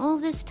trying all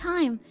this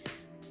time.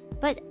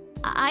 But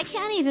I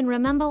can't even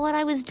remember what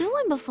I was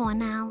doing before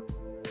now.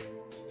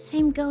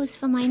 Same goes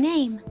for my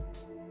name.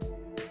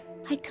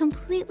 I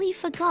completely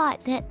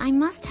forgot that I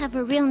must have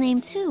a real name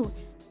too,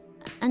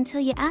 until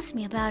you asked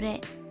me about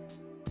it.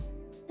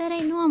 That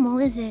ain't normal,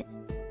 is it?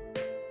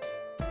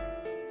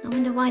 I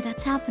wonder why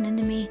that's happening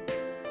to me.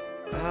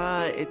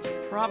 It's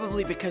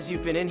probably because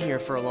you've been in here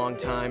for a long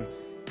time.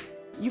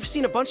 You've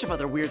seen a bunch of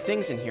other weird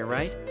things in here,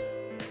 right?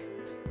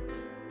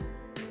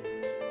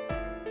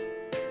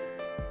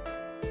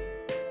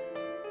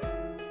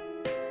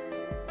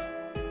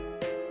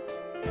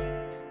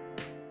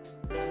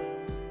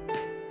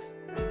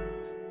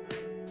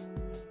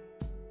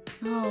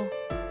 Oh.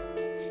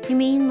 You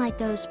mean like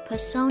those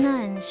persona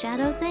and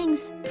shadow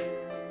things?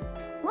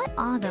 What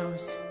are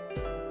those?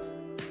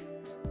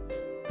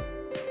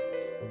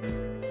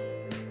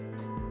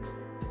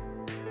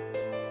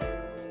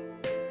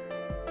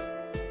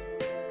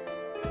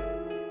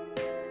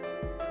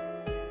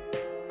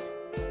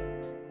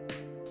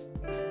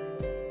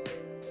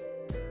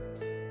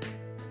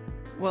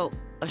 Well,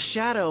 a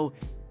shadow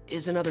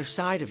is another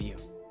side of you.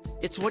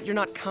 It's what you're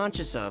not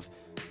conscious of,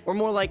 or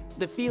more like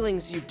the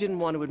feelings you didn't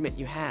want to admit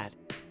you had.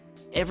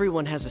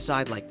 Everyone has a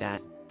side like that,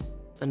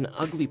 an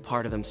ugly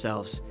part of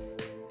themselves,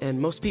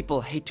 and most people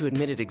hate to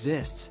admit it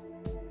exists.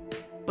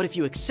 But if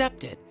you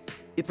accept it,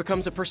 it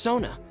becomes a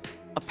persona,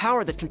 a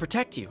power that can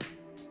protect you.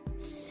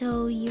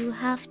 So you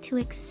have to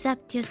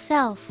accept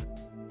yourself.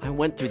 I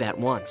went through that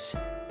once,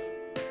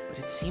 but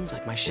it seems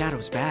like my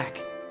shadow's back.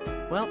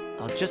 Well,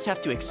 I'll just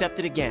have to accept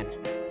it again.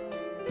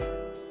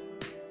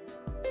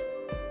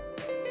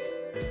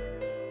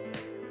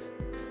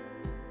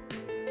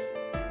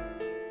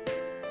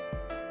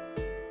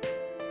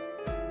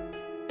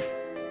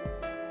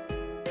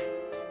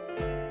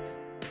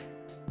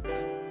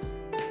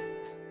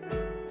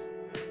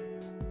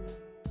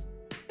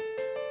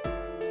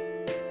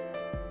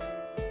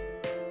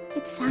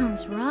 It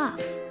sounds rough.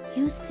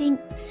 You think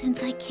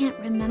since I can't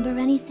remember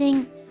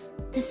anything,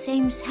 the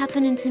same's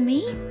happening to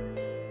me?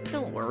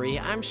 Don't worry,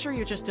 I'm sure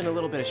you're just in a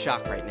little bit of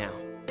shock right now.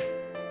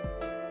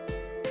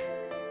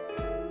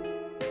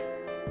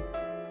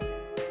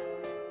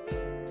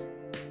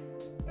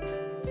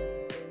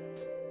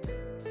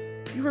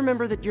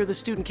 remember that you're the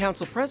student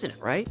council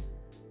president, right?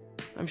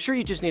 I'm sure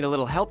you just need a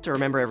little help to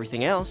remember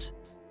everything else.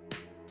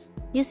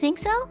 You think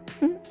so?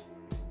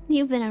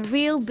 You've been a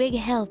real big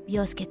help,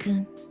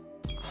 Yosuke-kun.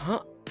 Huh?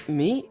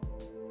 Me?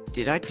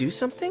 Did I do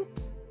something?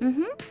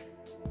 Mm-hmm.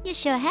 You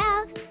sure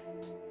have.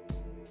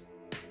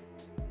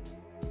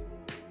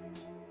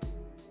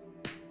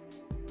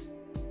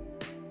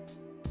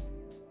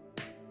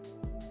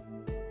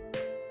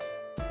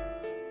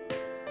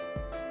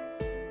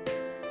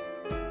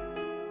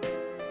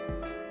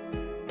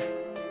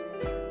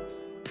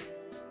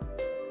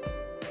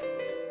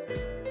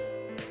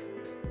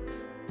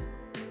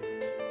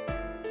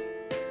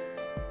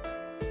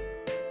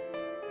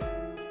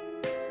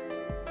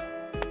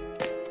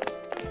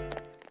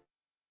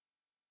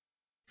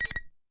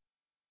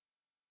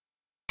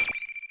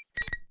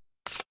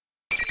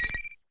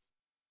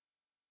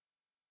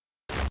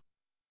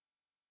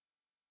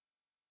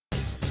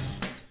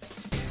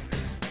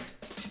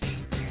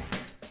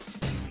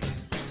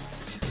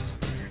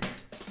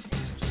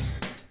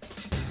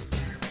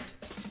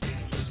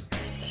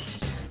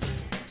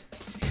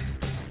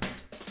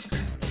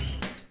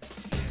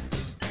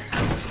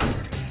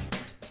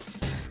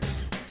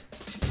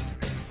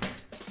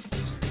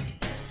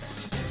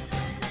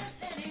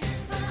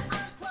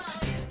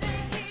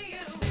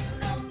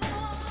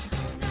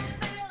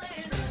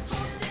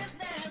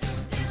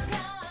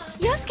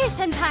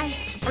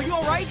 Yosuke-senpai! Are you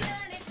alright?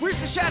 Where's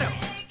the shadow?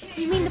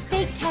 You mean the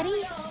fake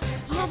Teddy?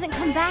 He hasn't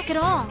come back at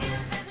all.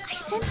 I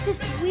sense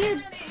this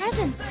weird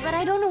presence, but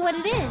I don't know what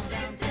it is.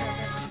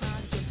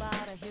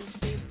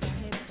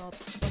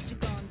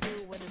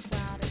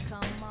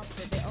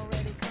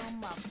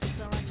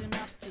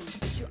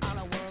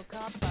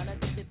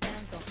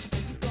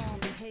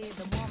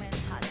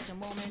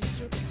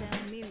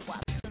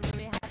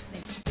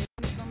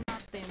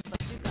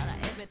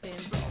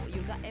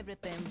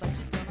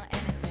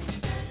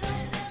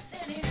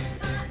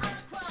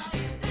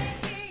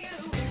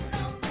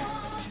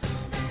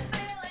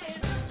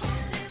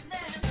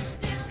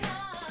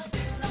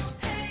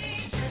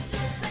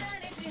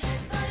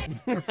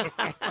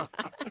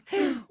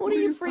 What are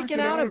you freaking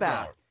out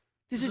about?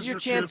 This is your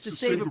chance to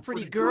save a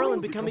pretty girl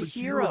and become a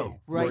hero,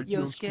 right,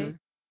 Yosuke?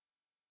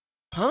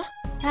 Huh?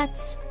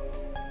 That's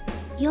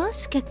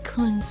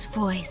Yosuke-kun's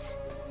voice.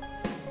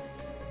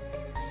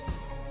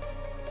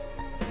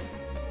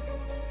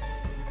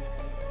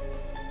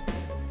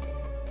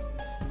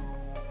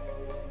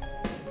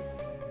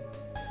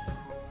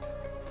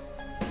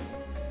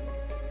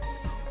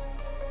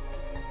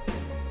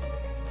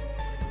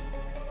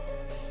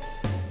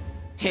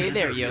 Hey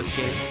there,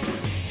 Yosuke.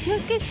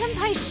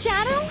 Yosuke-senpai's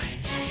shadow?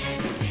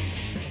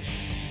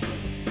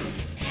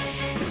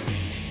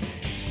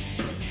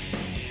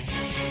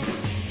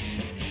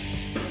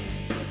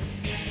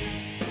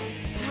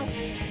 Ow.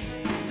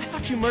 I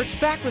thought you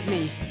merged back with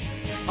me.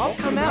 I'll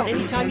come out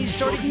anytime you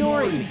start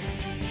ignoring me.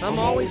 I'm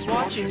always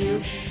watching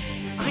you.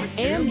 I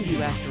am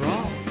you, after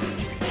all.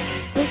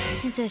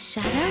 This is a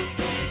shadow?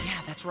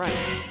 Yeah, that's right.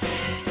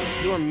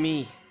 You're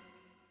me.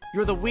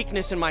 You're the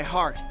weakness in my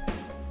heart.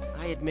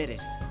 I admit it.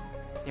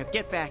 Now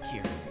get back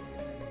here.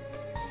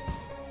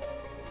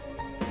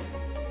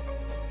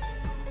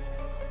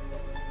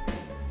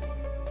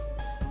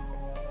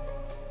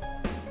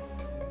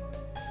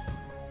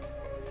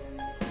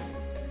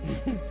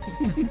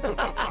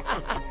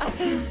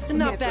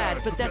 Not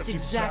bad, but that's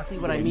exactly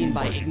what I mean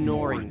by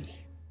ignoring me.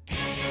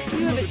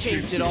 You haven't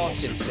changed at all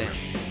since then.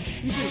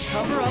 You just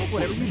cover up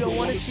whatever you don't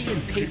want to see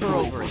and paper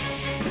over it.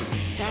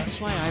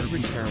 That's why I've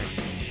returned.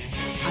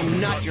 I'm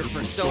not your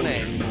persona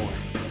anymore.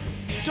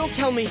 Don't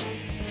tell me...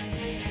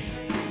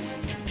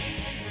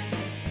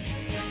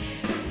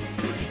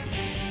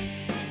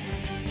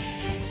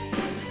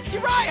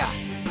 Jiraiya!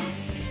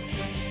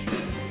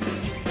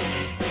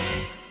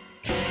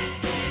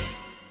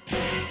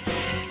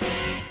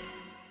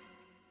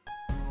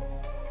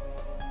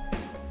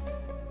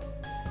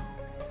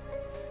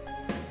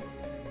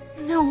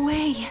 No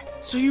way.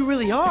 So you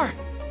really are?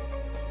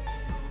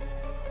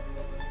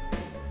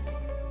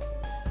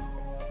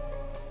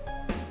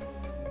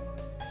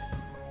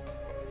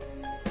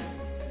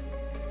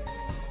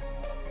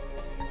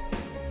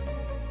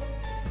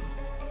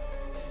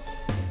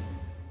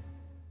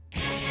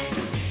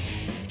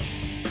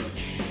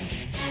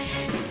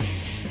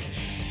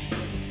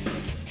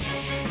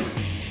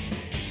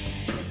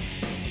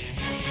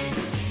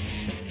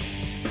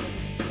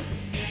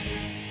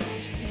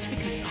 Is this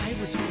because I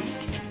was weak?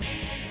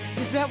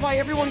 Is that why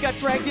everyone got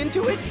dragged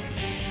into it?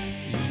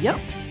 Yep.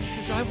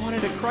 Because I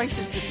wanted a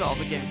crisis to solve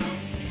again.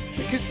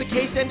 Because the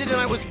case ended and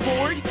I was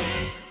bored?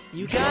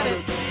 You got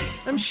it.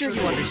 I'm sure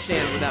you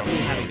understand without me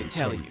having to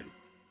tell you.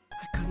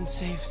 I couldn't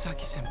save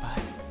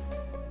Saki-senpai.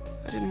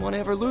 I didn't want to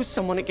ever lose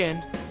someone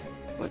again.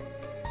 But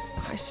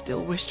I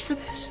still wished for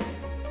this.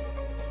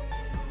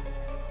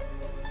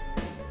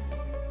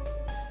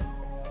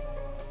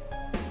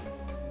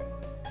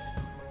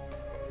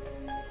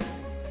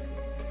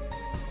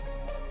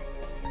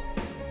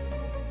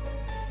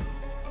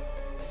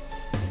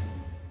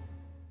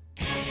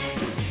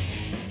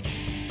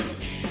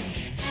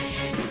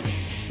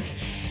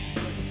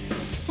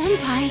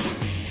 Senpai.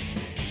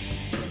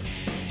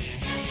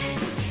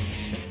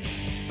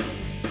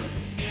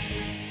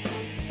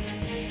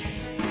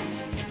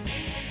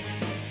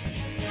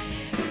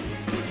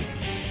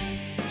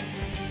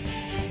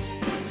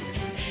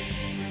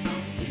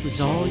 It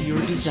was all your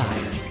desire.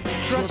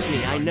 Trust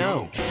me, I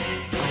know.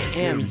 I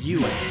am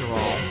you, after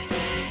all.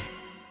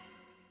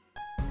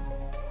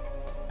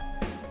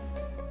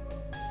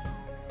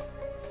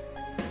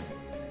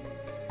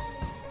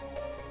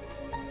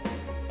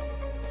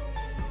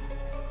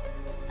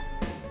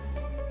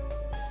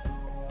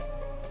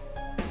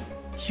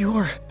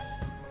 You're...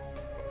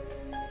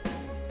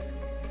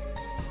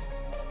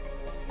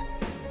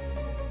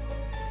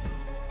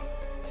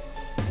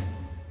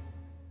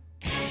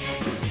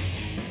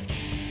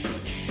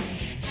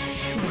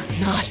 You're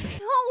not...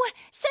 Oh,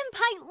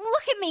 Senpai,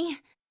 look at me!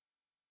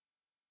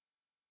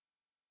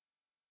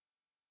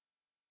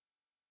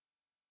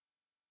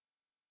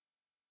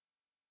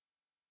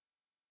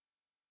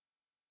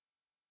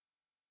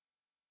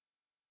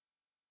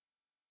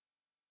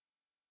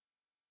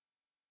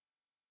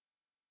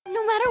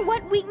 No matter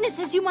what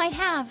weaknesses you might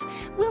have,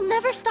 we'll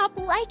never stop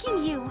liking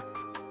you.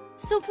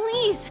 So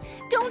please,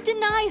 don't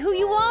deny who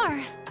you are.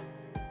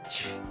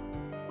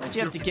 Why'd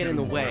you have to get in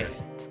the way?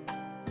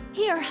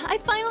 Here, I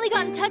finally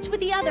got in touch with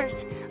the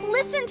others.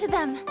 Listen to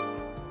them.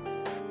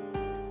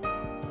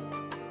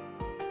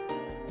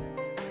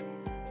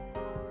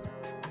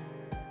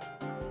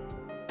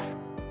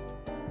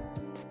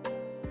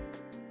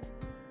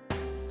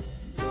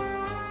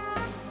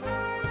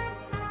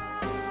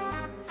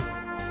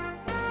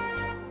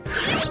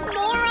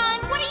 Moron!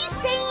 What are you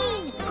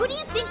saying? Who do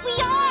you think we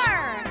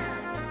are?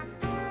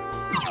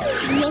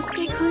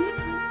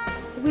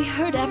 Yosuke-kun, we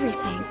heard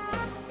everything.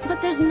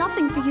 But there's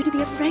nothing for you to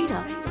be afraid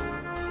of.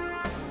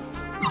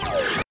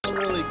 I don't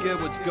really get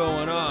what's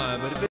going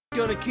on, but if it's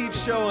gonna keep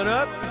showing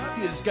up,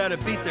 you just gotta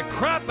beat the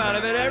crap out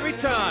of it every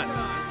time.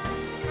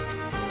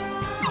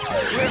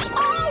 We're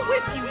all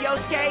with you,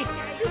 Yosuke.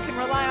 You can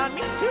rely on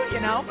me too, you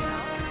know.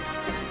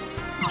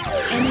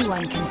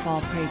 Anyone can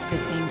fall prey to the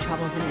same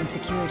troubles and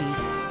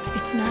insecurities.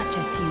 It's not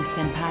just you,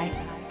 Senpai.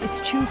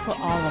 It's true for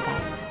all of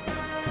us.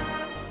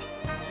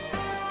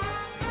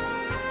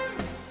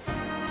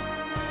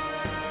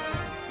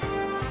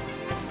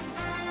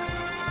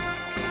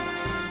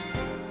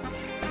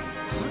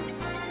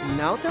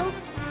 Naoto?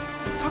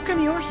 How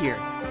come you're here?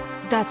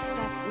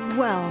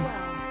 Well...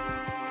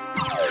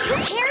 Who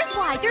cares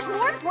why? There's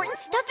more important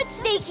stuff at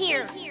stake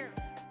here.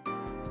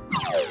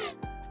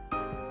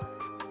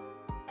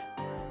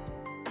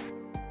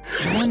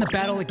 You won the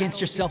battle against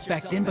yourself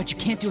back then, but you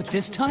can't do it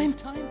this time?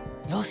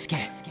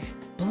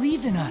 Yosuke,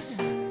 believe in us.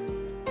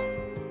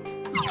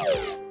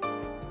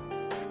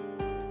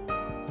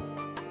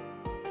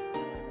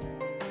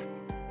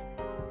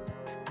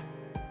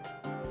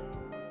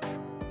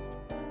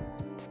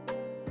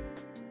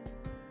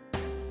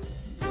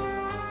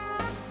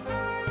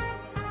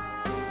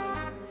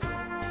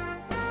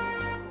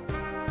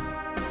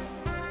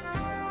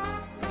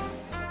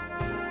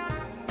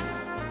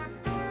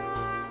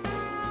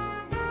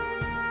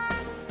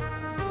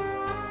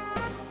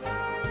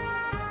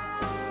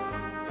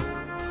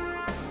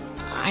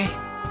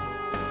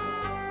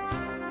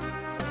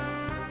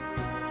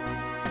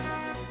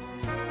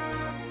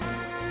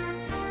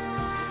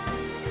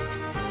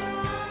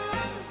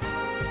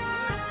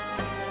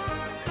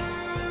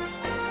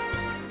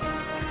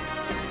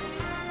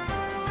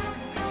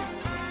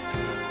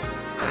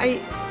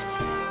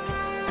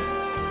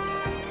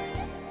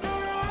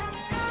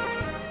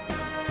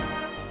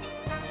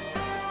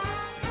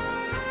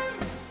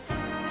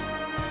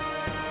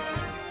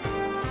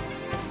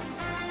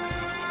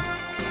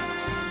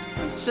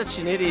 I'm such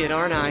an idiot,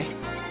 aren't I?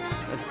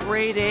 A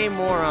grade A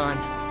moron.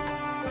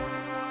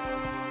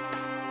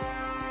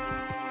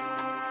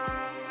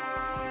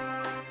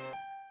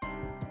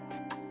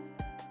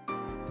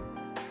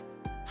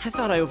 I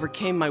thought I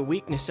overcame my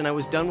weakness and I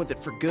was done with it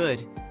for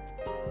good.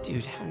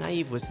 Dude, how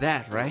naive was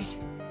that, right?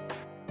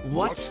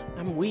 What?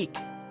 I'm weak.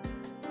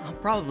 I'll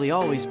probably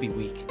always be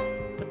weak.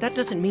 But that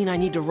doesn't mean I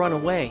need to run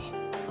away.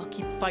 I'll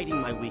keep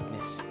fighting my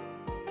weakness.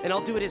 And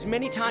I'll do it as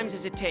many times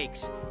as it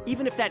takes,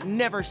 even if that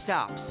never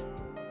stops.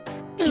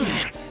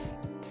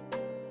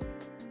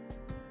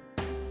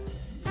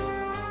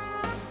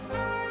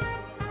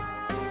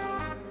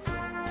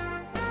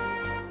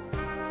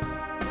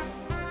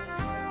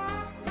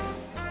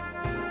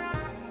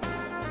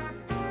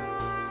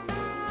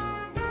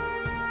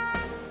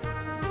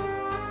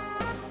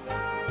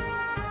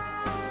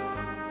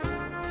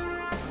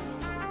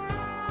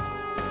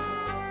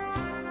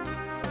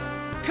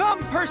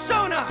 Come,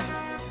 Persona!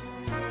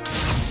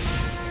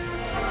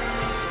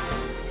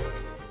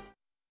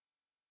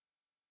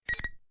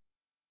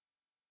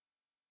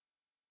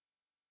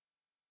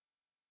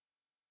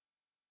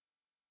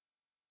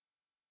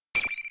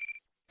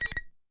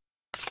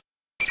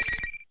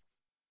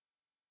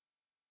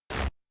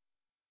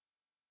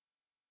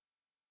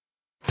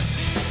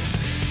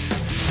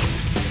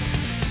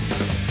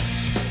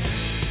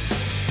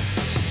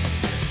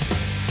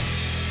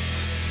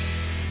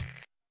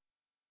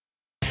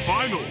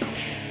 final.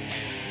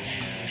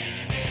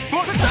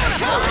 Persona!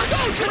 Go,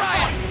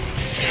 Jiraiya!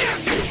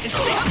 And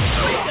stay up!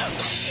 Bingo!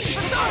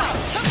 Persona!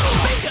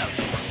 Bingo!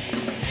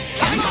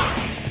 Come on!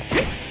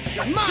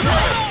 Come on!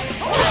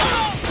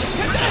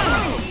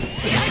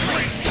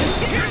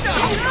 Here's go!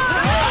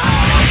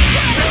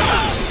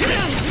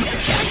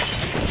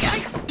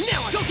 Yikes!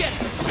 Now go get it!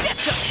 Get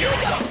some! Here we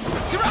go!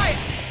 Jiraiya!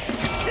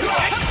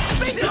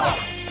 Bingo!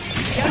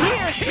 Down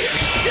here!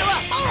 Still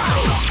up! Alright!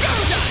 Go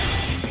time!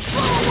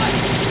 Blow away!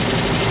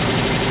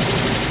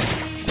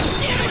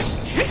 Damn it!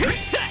 Bingo!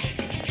 Down here!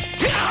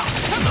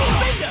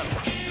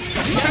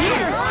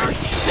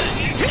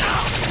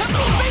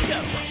 Bingo!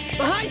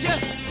 Behind you!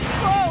 Too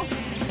slow!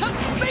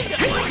 Bingo!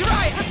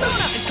 Jiraiya!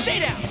 Persona! And stay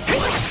down!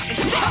 And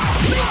stay up!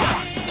 Bingo!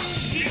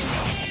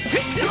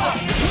 Still up!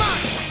 Come on!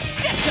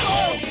 Get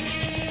some!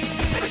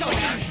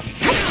 Persona!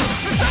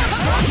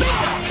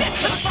 Bingo! Get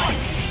some fight!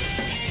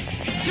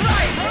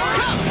 Jiraiya!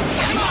 Come!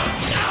 Come on!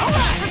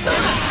 Alright!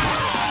 Persona!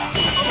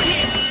 Over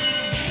here!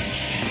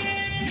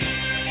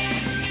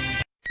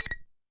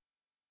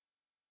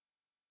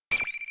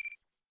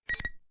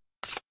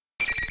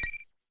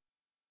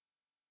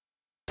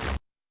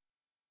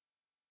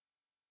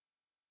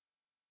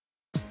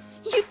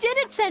 You did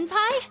it,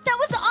 Senpai! That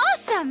was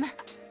awesome!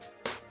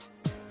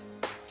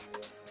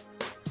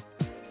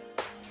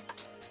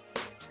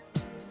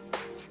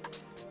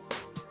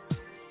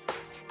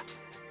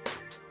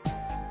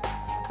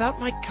 About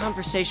my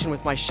conversation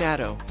with my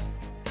shadow.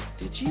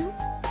 Did you?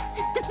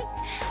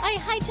 I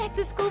hijacked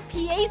the school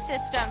PA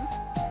system.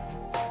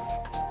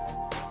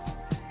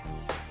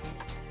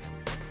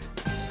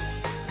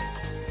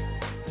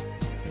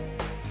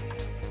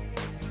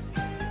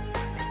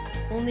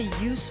 Only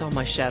you saw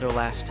my shadow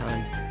last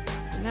time.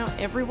 Now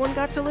everyone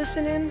got to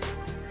listen in?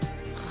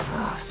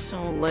 Ah,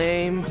 so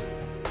lame.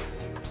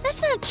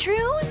 That's not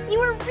true. You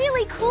were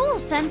really cool,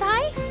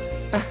 Senpai.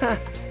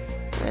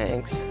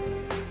 Thanks.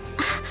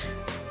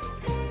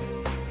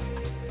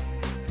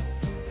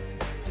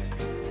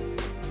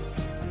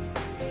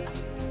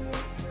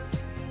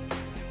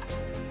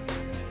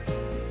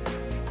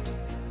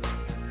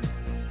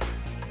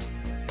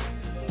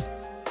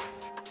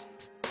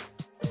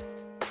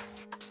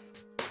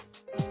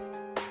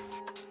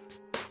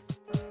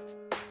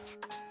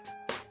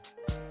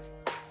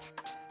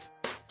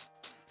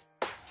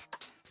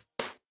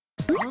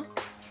 Huh?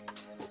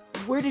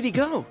 Where did he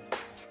go?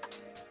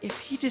 If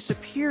he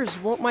disappears,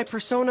 won't my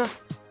persona...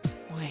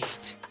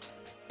 Wait.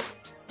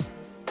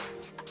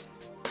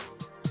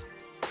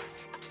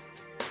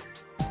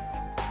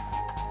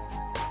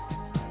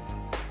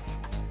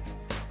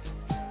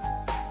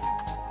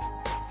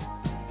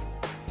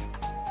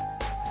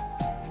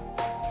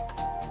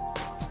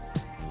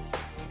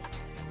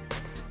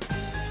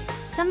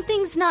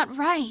 Something's not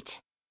right.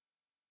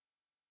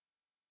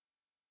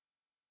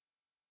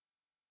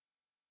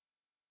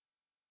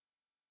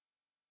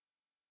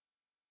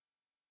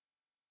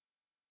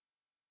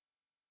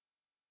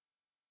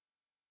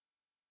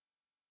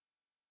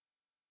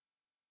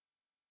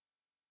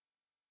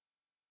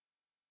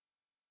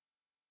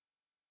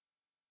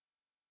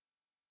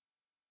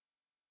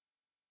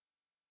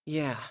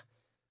 Yeah.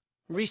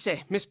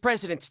 Rise, Miss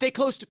President, stay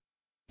close to...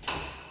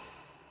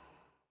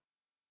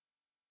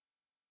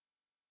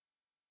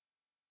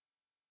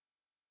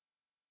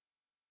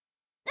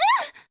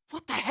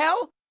 What the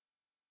hell?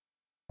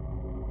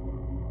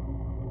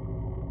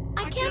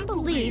 I can't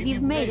believe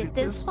you've made it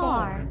this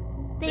far.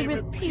 They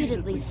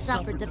repeatedly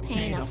suffered the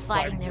pain of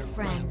fighting their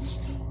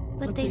friends,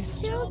 but they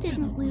still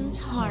didn't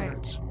lose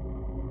heart.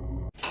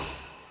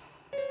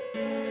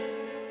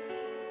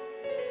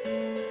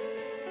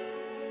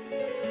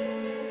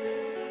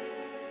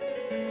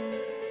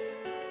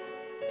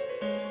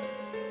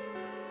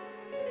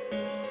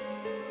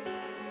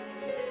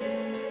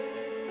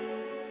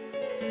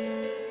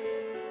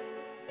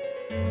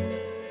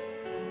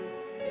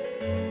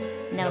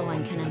 No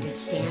one can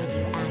understand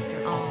you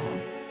after all.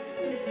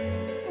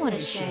 What a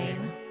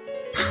shame.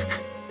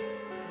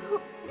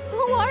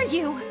 Who are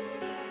you?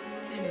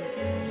 Then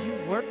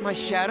you weren't my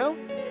shadow?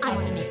 I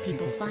want to make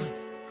people fight.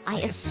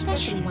 I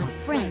especially want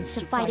friends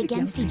to fight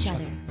against each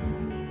other.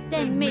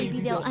 Then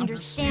maybe they'll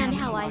understand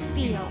how I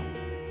feel.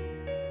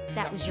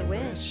 That was your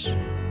wish,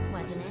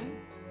 wasn't it?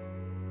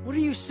 What are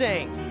you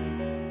saying?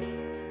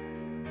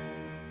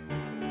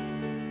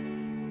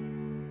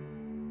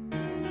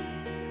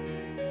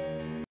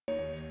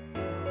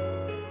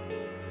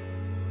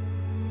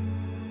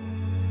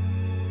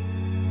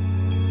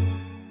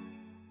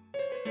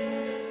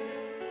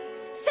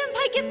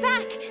 Senpai, get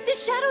back! The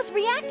shadow's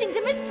reacting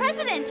to Miss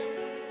President!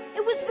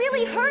 It was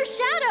really her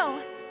shadow!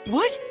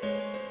 What?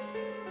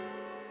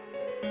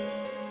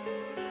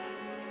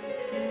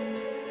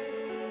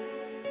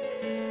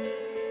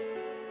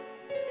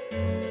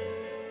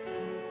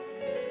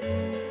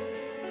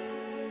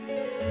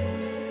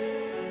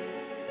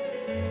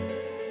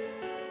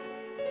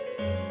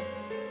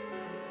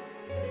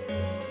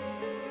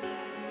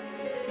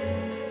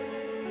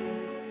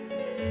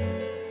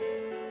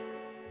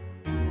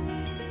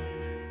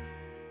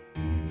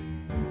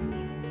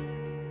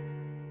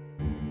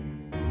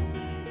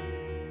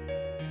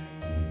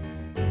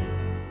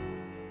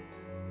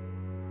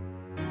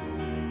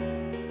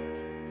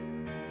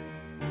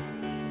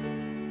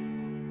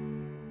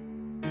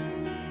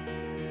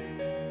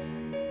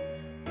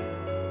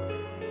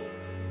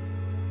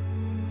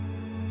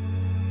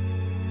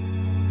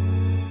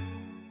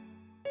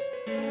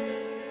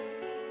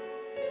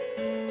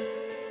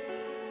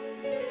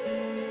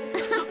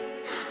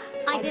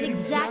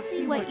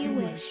 what you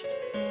wished.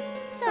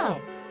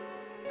 So,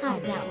 how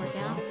did that work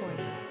out for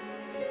you?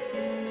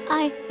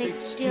 They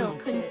still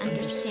couldn't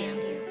understand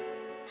you.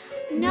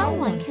 No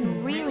one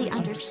can really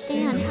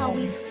understand how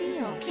we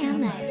feel,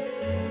 can they?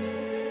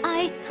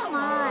 Come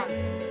on.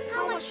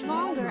 How much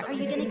longer are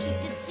you gonna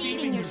keep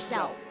deceiving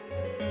yourself?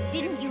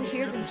 Didn't you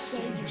hear them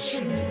say you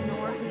shouldn't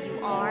ignore who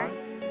you are?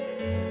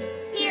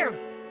 Here,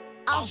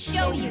 I'll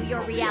show you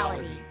your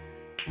reality.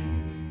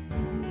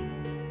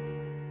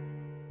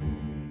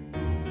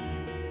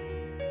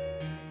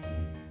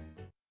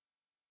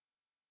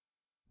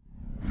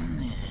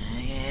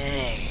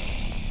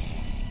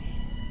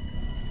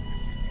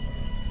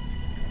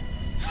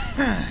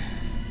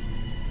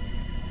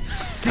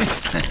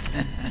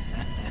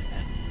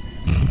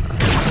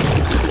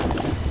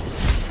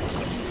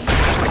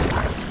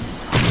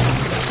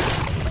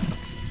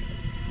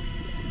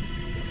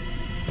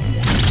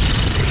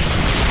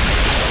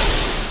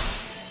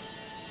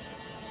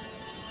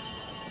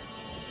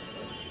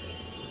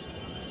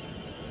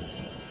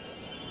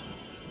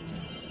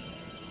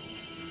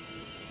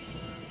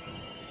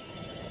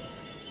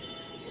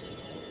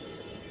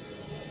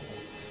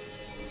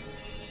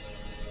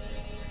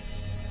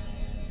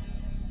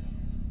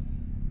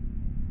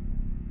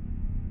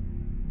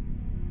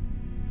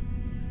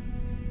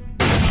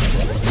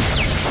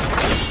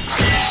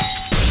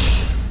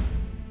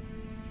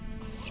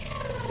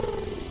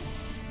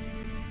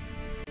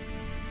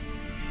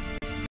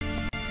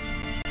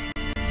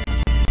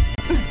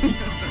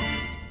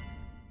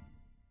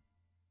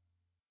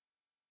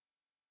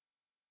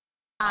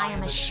 I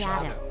am a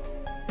shadow.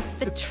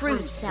 The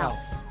true self.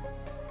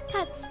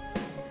 That's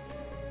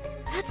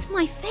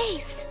my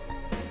face.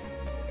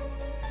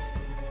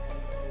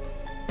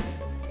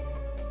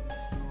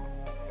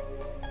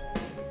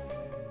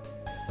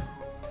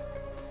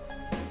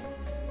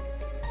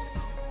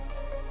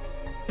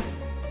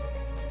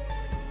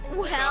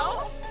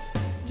 Well,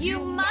 you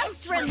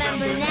must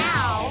remember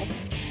now.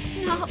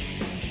 No,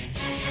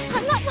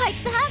 I'm not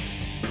like that.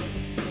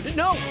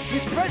 No,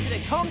 Miss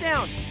President, calm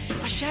down.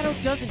 A shadow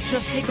doesn't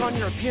just take on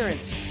your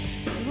appearance.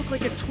 You look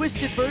like a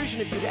twisted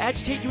version of you to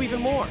agitate you even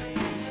more.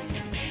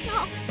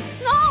 No,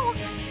 no!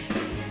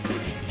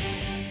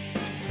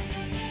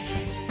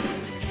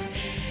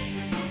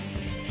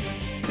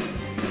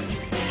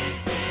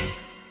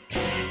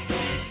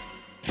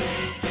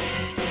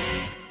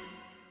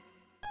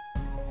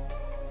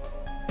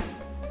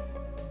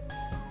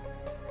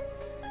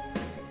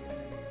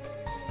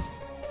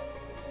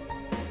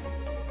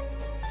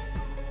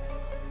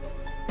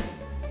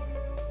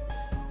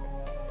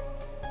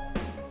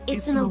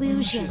 It's an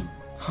illusion.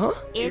 Huh?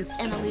 It's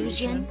an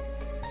illusion.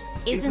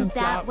 Isn't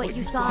that what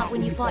you thought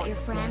when you fought your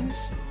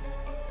friends?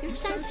 Your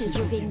senses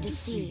were being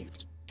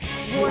deceived,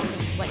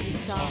 warping what you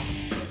saw,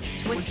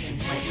 twisting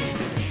what you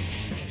heard.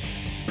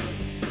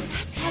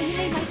 That's how you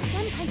made my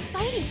senpai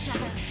fight each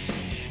other.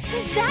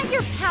 Is that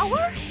your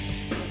power?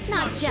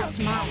 Not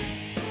just mine.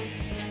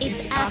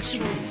 It's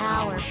actually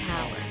our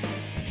power.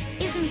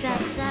 Isn't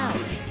that so?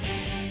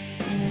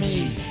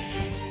 Me.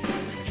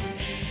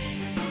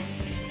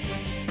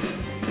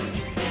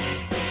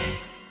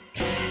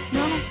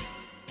 No.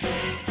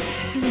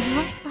 I'm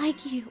not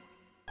like you.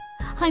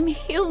 I'm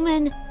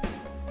human.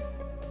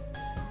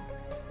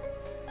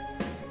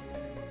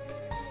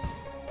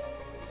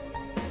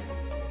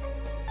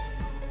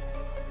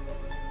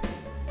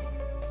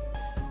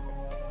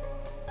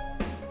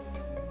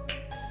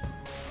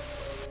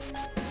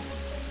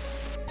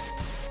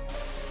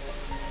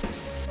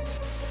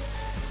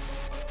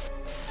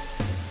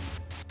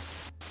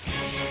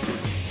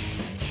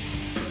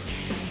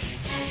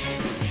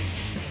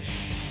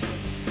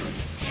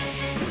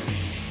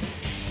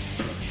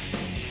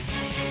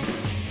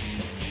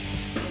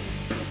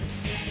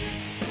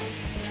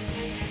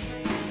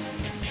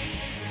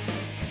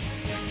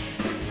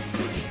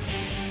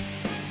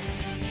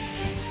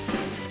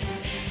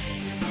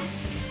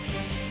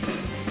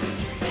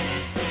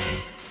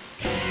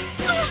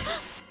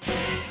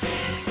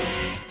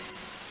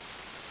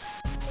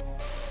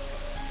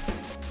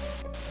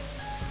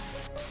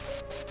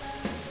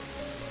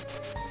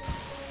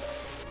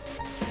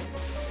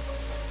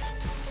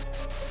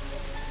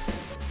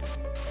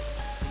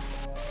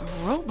 A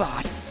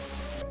robot?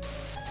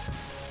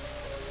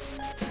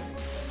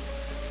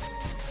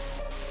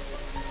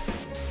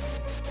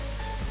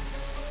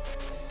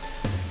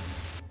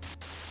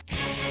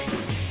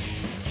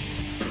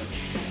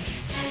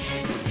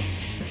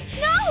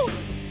 No!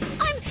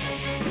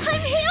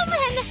 I'm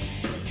human!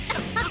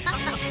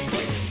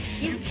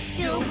 You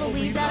still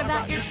believe that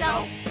about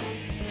yourself?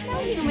 No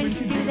human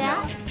can do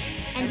that,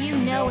 and you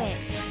know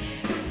it.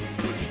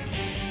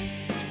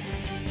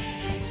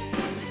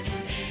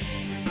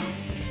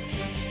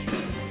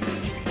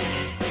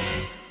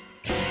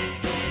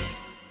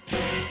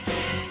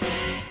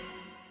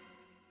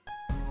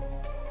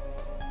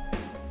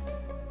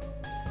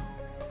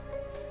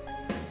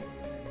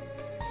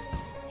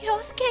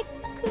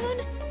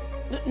 Yosuke-kun?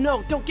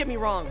 No, don't get me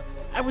wrong.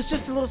 I was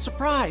just a little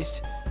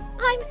surprised.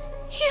 I'm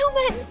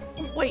human!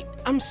 Wait,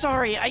 I'm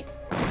sorry,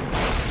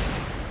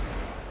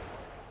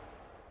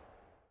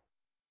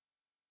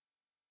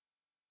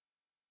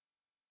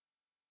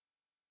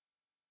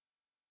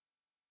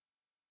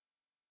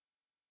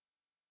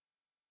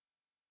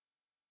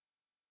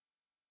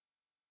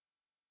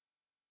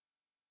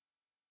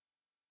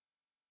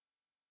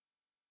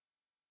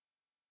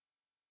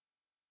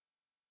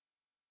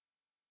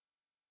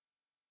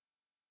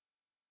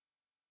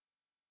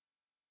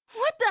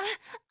 What the?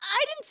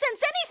 I didn't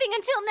sense anything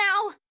until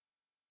now!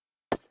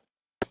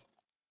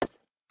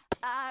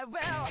 I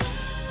will.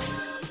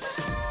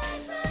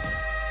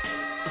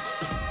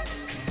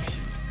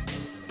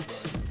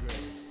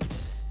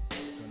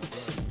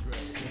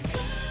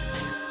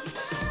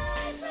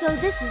 So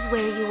this is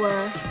where you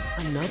were.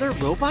 Another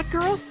robot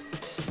girl?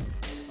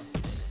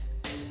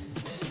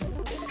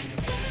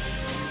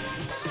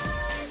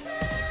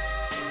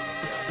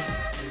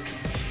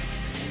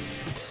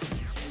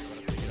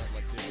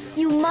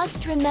 You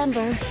must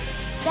remember,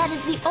 that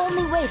is the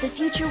only way the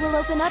future will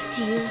open up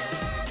to you.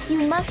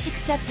 You must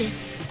accept it,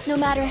 no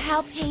matter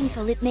how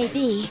painful it may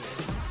be.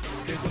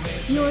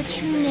 Your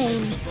true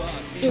name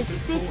is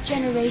 5th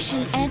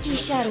generation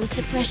anti-shadow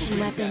suppression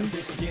weapon,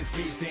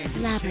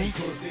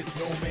 Labris.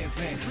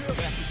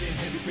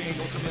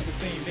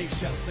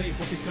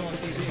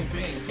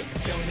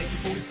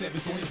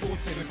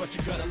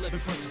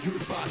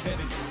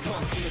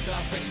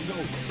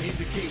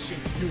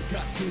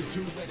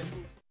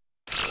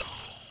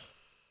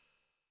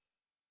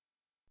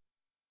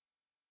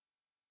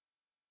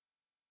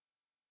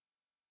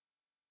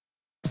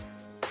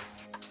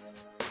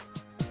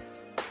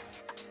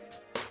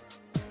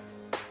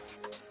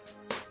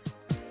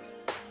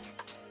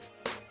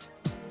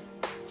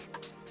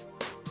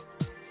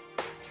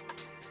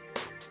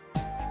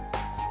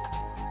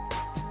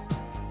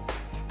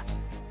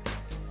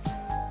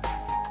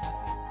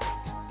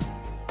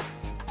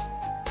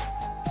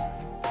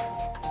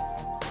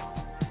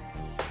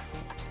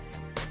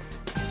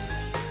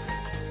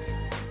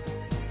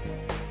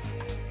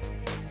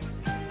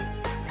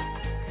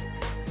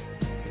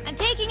 I'm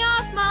taking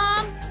off,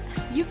 Mom!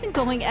 You've been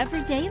going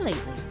every day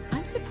lately.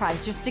 I'm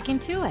surprised you're sticking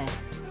to it.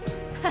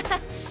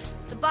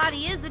 The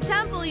body is the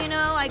temple, you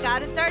know. I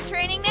gotta start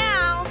training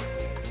now.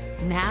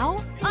 Now?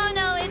 Oh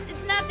no,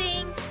 it's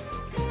nothing.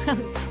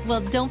 Well,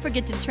 don't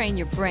forget to train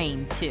your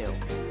brain, too.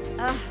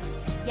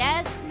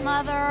 Yes,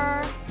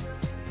 Mother.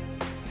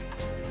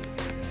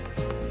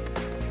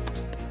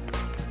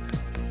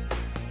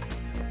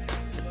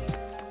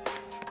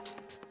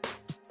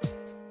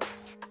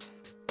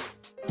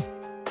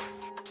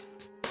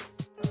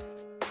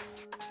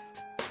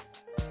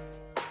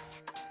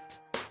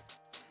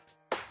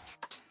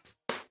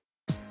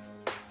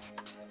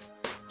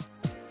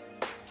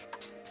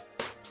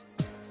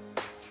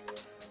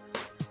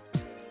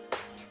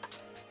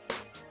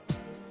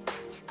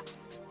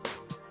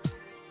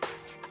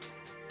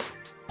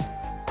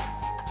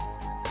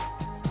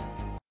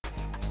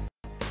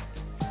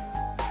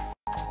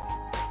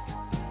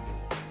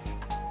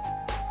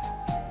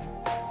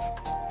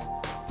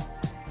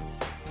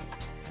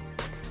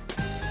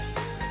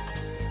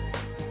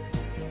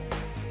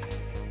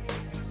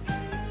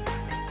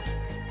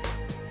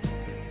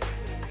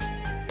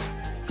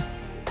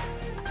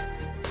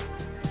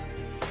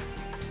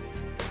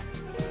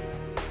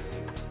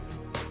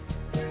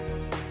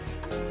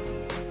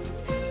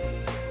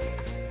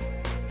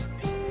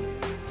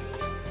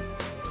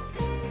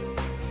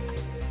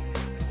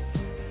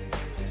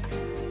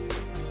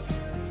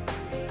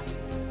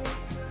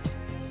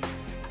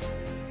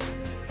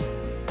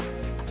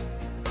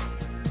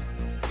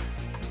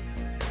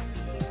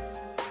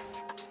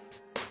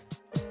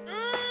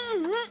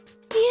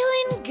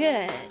 Feeling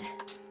good.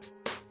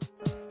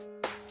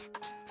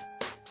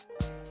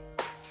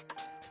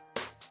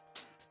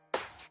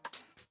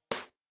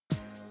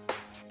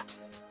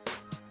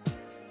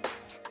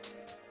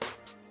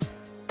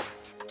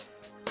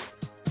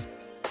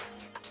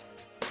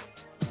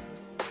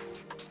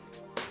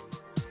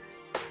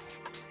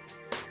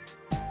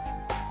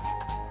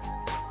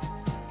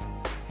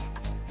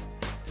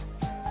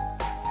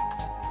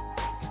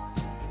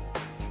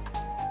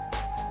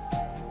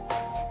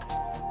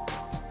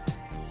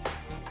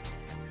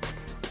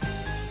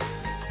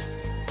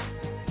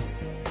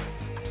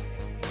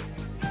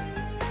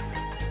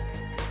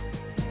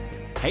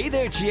 Hey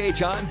there,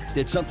 Chie-chan.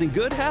 Did something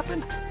good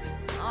happen?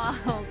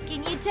 Oh,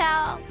 can you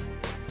tell?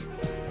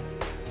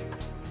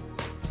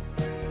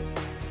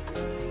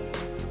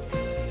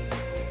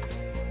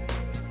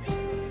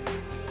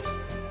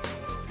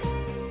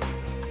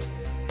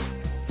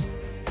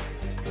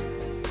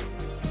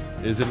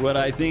 Is it what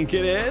I think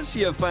it is?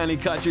 You finally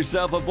caught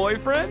yourself a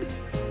boyfriend?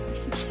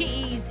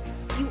 Jeez,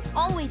 you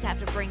always have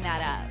to bring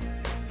that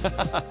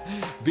up.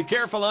 Be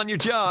careful on your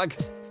jog.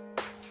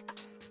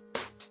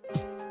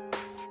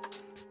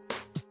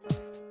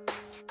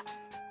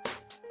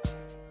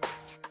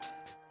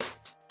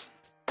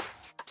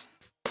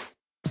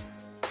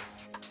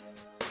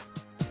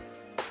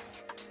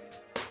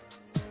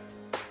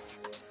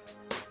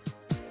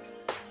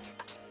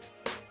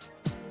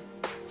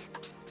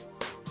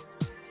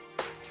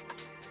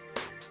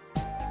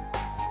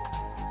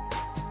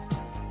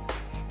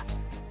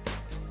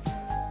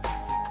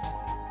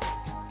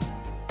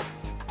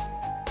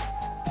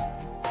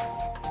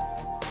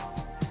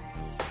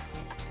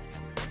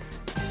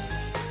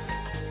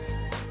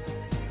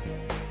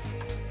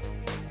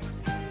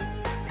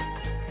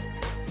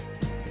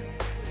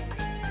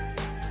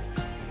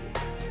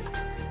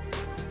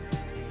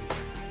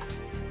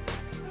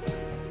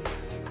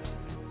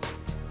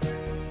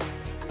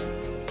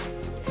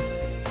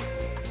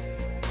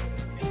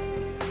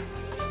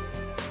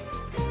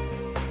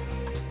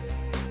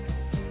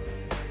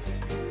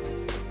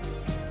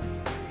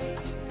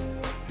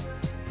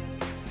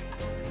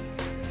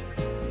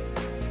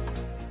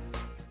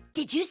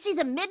 Did you see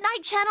the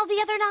Midnight Channel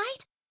the other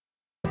night?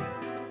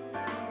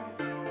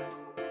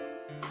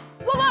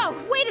 Whoa,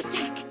 wait a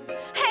sec!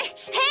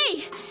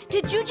 Hey!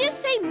 Did you just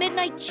say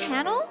Midnight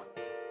Channel?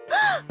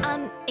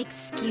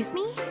 Excuse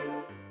me?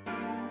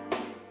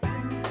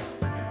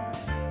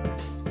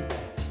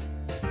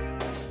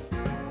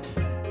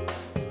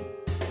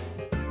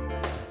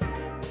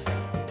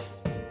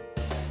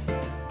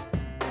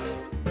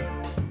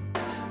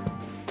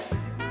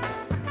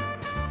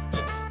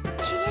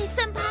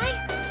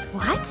 Chie-senpai?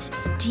 What?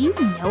 Do you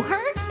know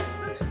her?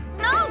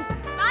 No!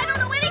 I don't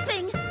know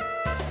anything!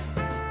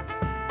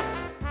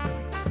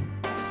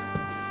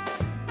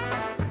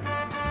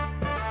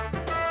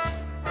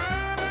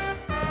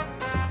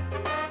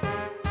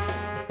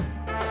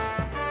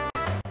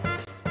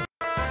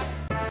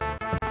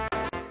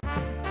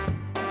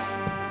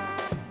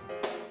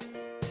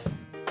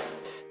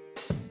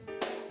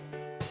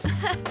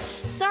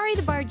 Sorry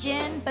to barge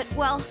in, but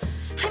well,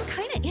 I'm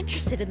kinda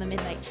interested in the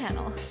Midnight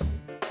Channel.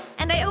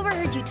 And I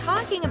overheard you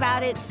talking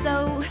about it,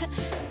 so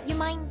you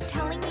mind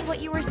telling me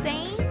what you were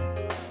saying?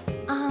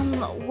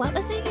 What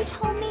was it you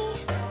told me?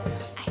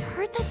 I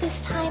heard that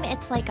this time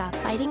it's like a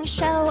fighting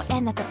show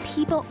and that the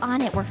people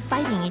on it were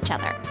fighting each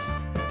other.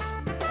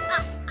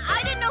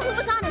 I didn't know who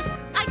was on it.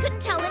 I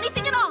couldn't tell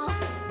anything at all.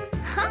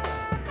 Huh?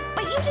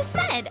 But you just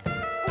said.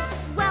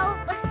 Well,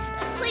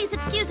 please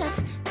excuse us.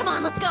 Come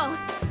on, let's go.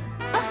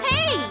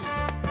 Hey!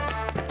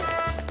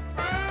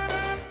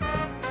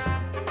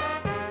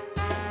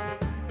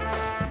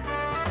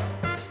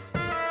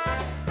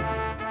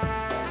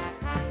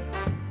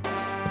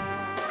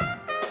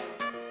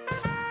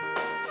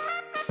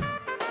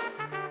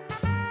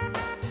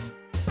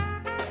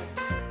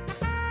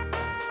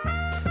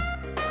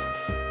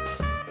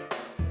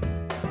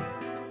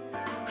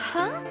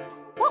 Huh?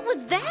 What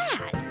was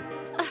that?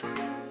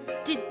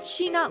 Did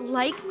she not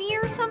like me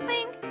or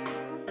something?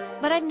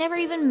 But I've never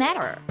even met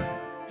her.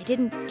 I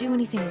didn't do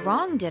anything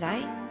wrong, did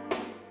I?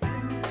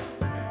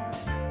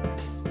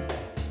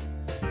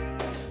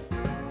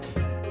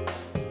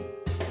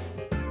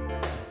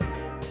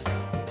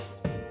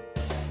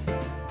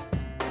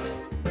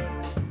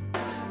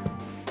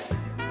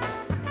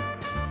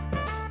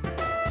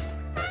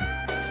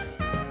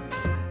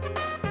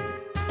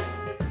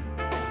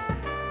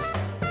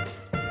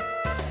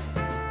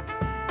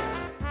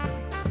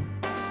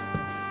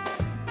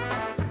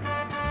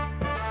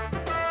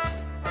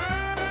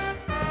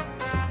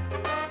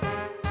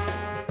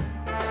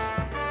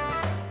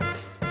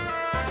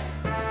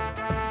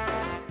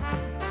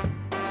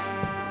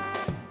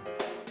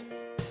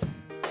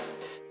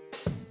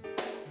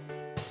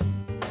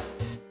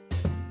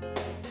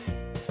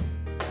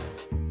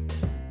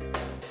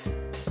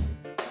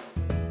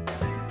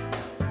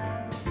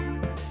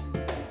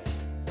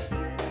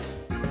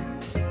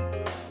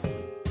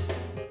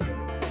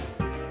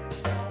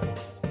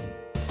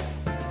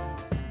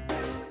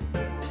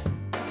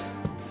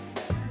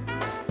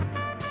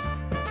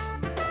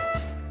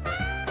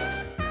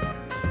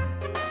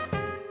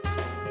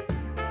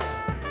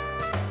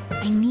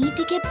 I need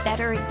to get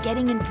better at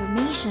getting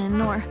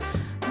information, or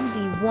I'll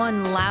be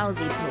one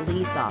lousy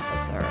police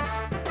officer.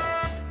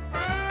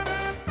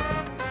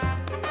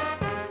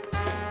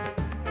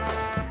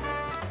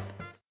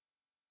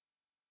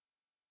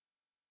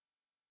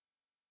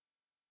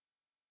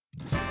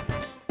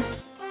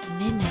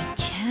 Midnight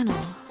Channel.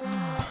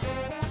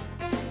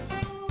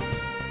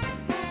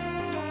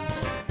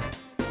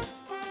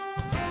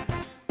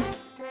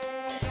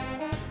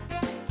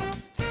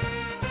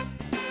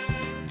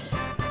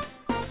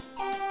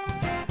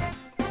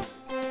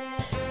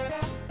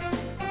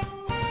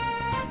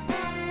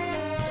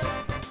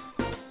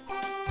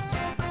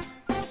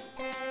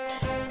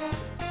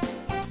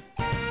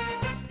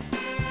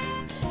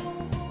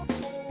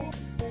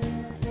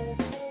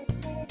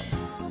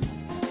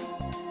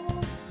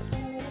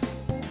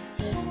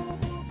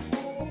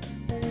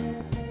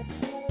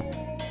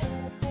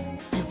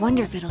 I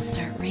wonder if it'll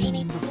start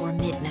raining before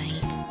midnight.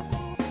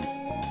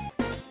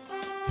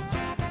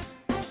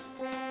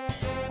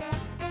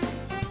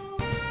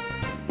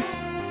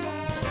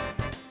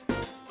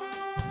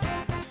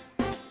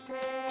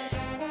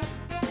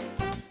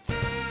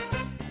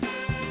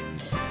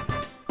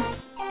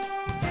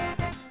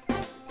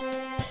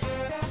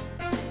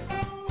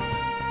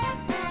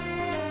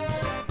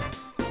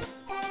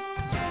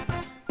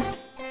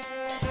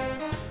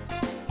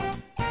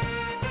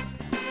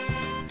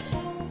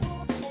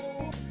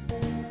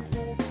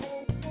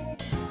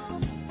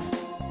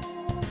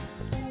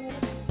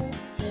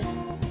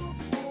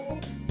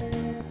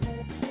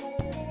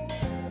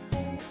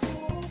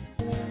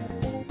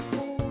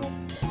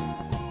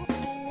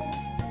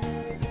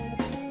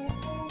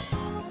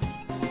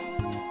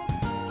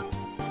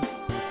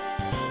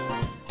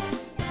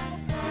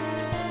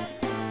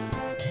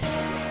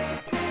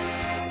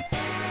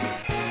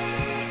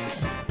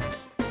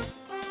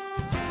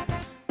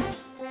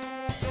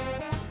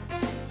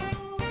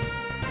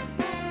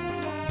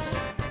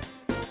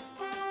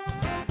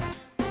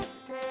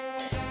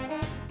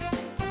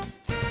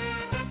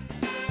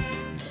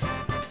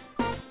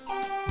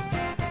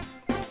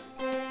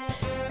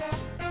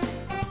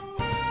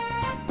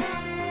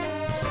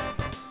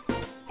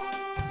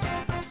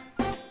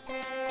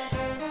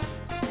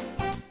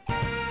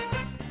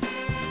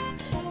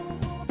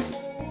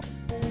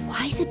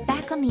 Why is it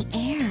back on the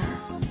air?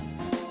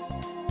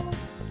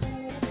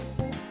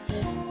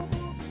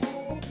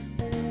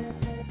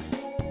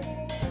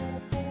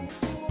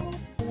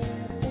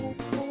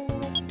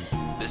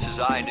 This is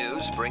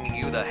iNews bringing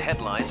you the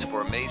headlines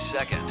for May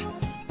 2nd.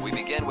 We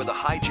begin with a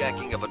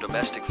hijacking of a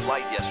domestic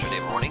flight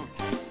yesterday morning.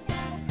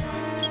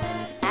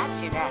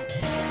 At Jeanette,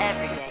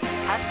 every day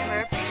is customer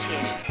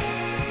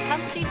appreciation.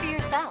 Come see for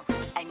yourself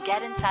and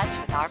get in touch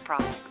with our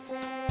products.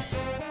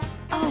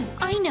 Oh,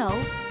 I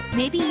know.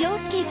 Maybe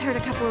Yosuke's heard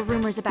a couple of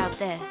rumors about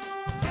this.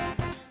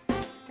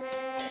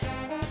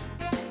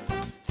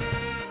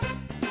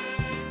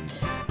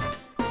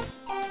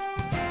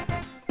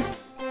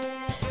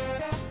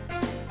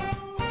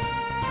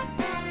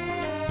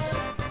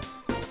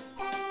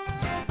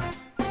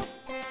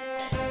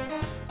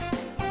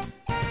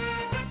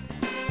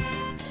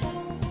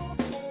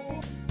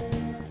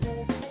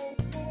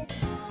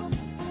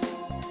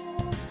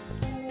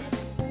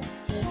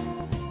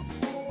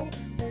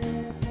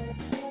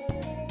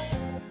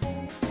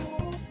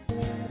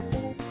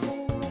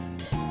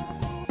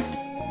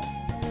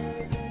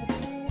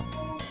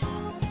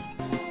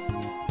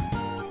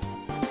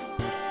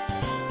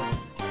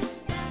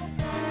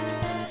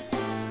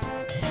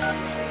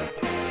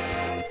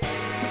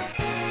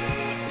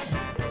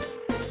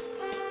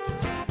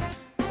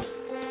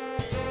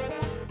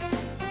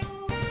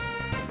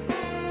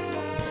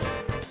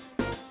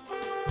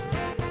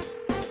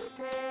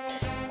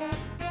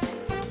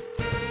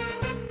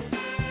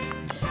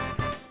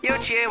 Yo,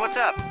 Chie, what's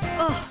up?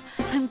 Oh,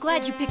 I'm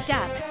glad you picked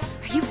up.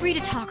 Are you free to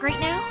talk right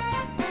now?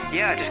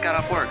 Yeah, I just got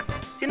off work.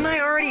 Didn't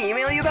I already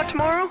email you about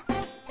tomorrow?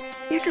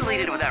 You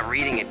deleted it without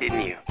reading it,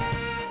 didn't you?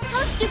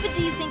 How stupid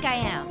do you think I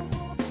am?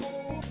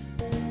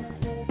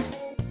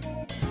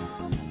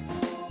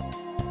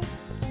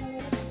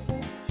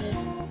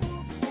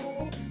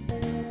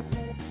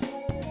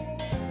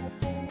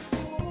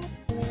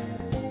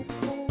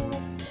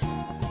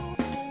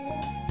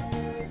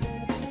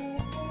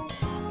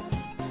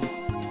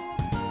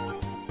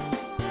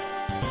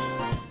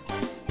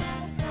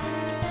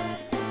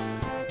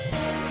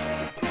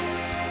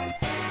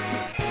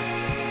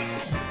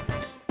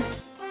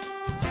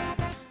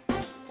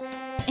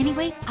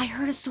 Anyway, I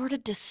heard a sort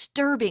of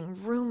disturbing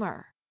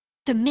rumor.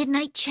 The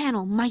Midnight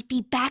Channel might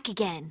be back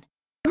again.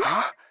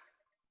 Huh?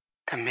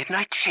 The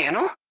Midnight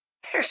Channel?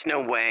 There's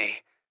no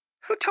way.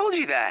 Who told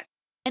you that?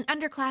 An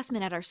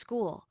underclassman at our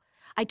school.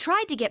 I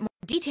tried to get more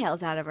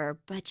details out of her,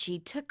 but she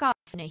took off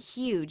in a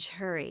huge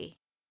hurry.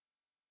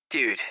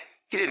 Dude,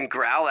 you didn't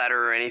growl at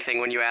her or anything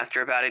when you asked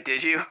her about it,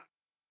 did you?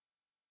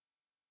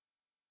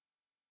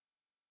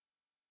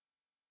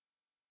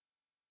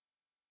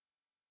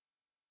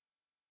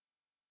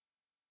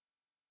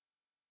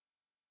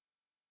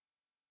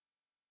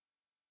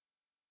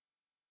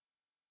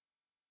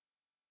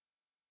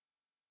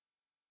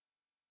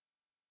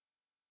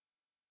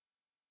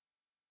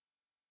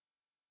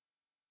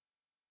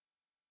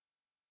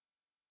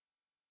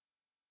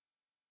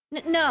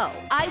 No,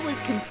 I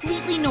was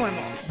completely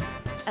normal.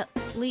 At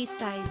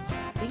least I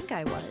think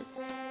I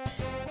was.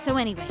 So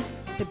anyway,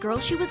 the girl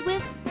she was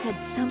with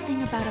said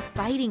something about a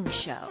fighting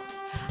show.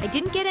 I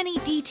didn't get any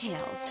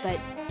details, but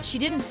she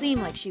didn't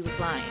seem like she was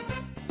lying.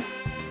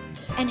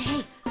 And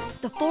hey,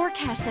 the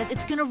forecast says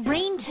it's gonna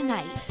rain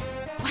tonight.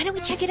 Why don't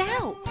we check it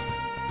out?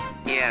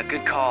 Yeah,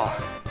 good call.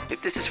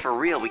 If this is for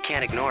real, we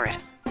can't ignore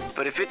it.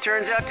 But if it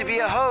turns out to be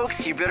a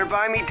hoax, you better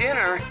buy me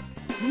dinner.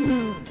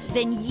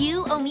 Then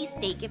you owe me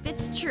steak if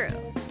it's true.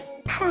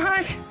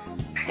 What?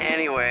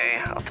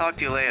 Anyway, I'll talk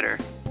to you later.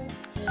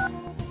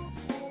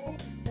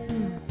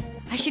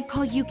 I should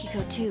call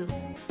Yukiko too.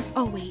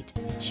 Oh wait,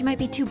 she might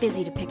be too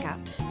busy to pick up.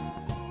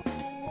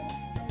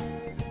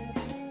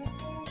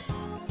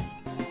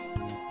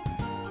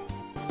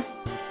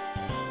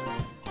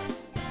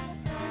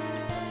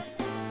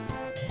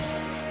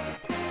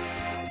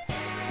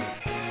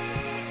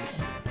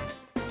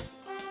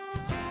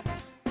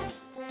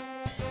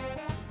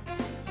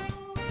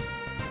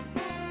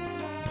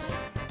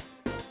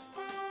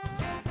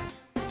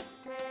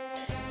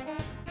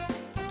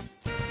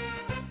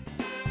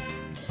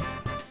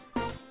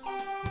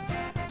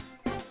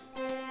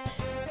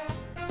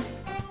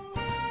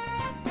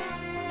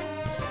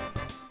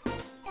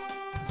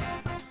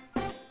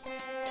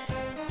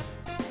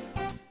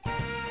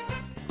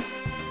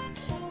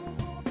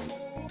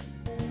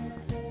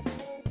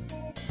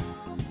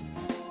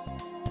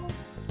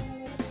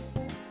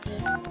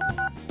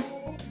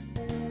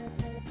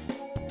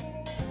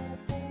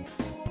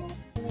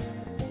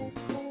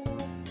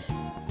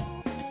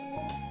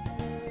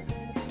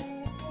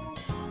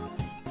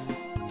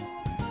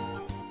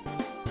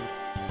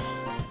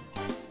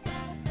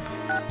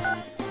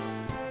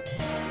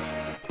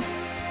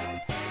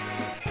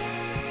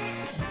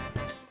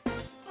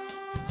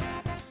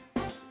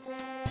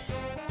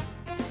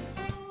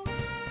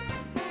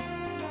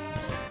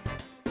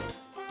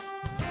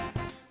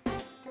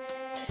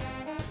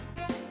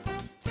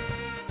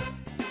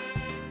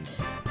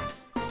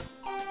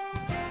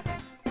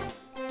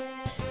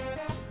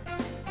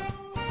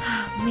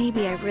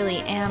 Maybe I really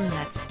am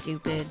that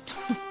stupid.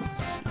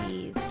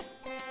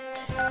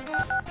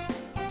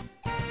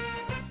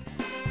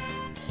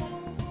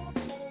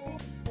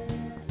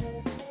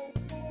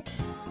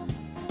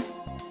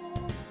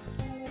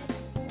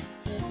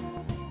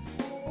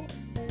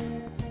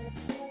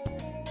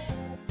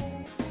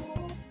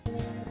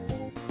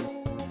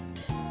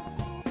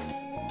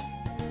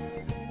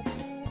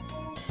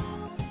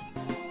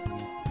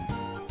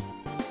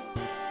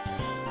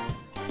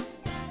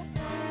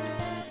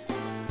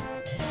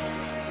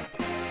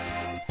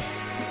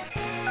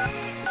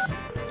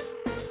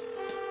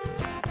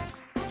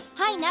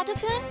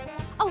 Naoto-kun?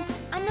 Oh,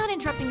 I'm not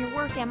interrupting your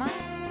work, am I?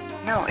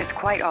 No, it's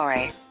quite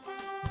alright.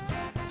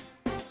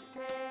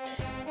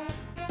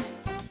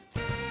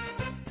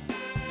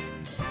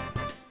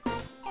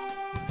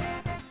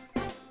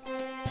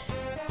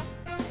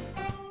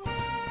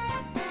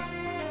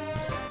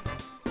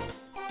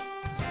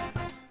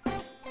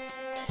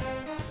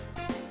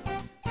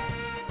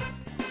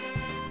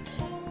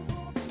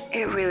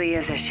 It really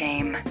is a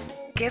shame.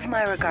 Give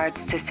my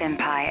regards to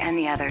Senpai and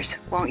the others,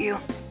 won't you?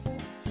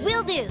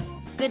 Will do.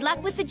 Good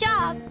luck with the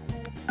job.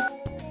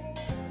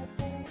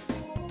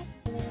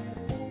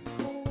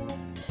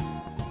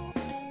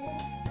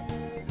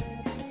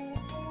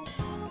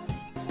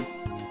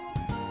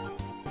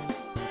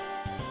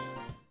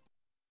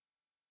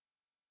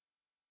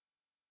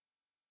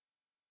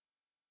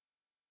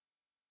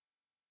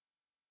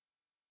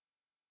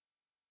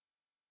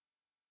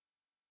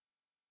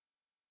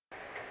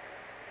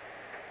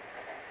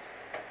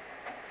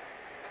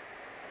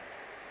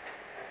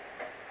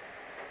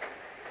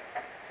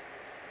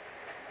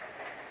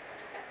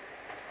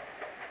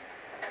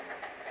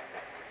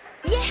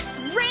 Yes,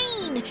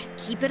 rain!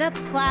 Keep it up,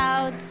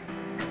 clouds.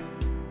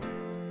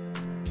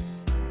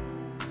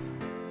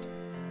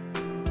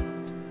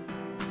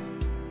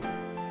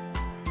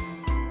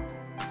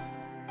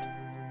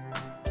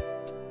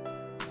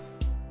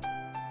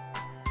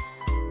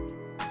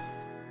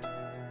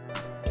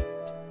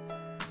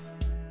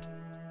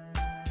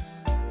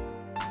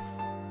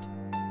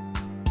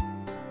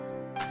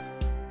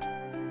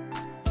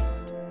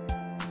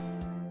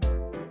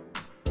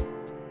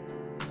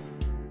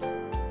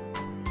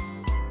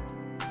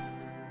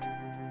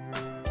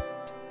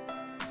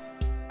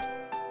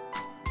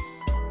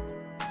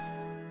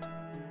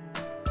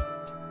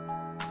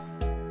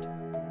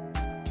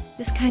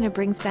 This kind of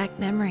brings back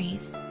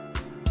memories.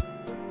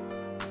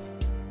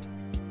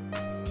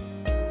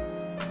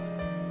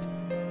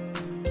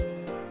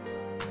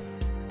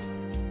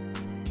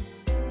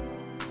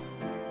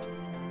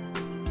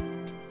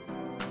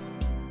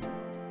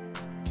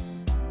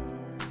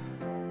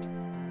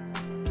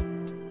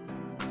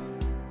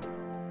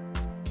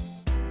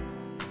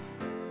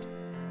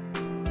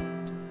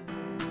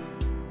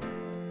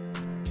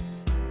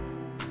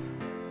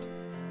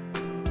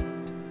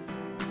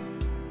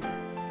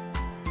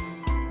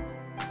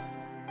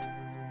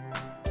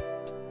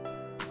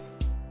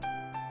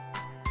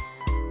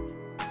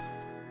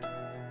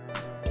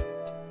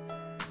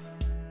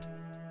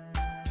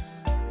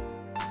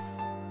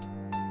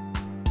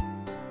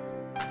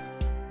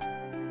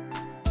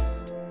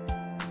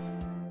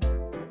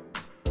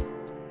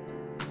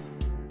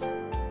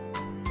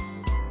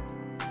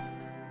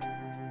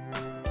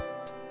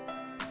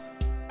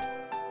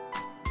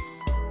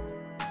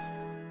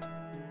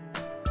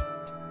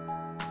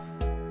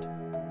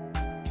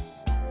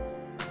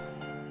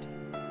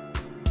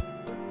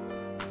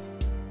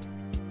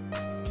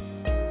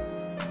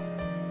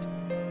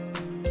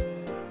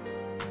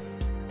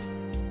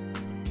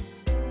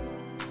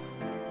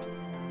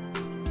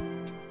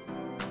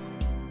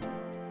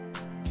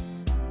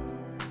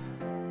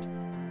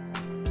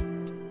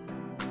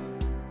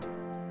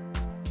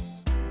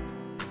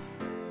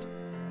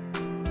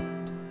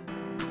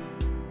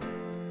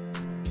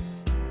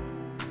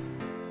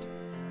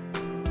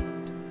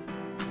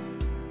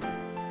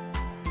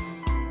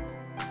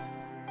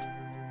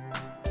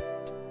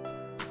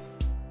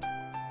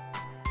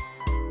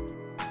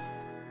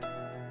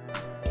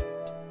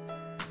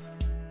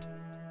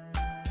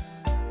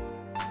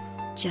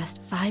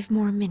 Just 5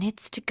 more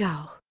minutes to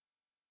go.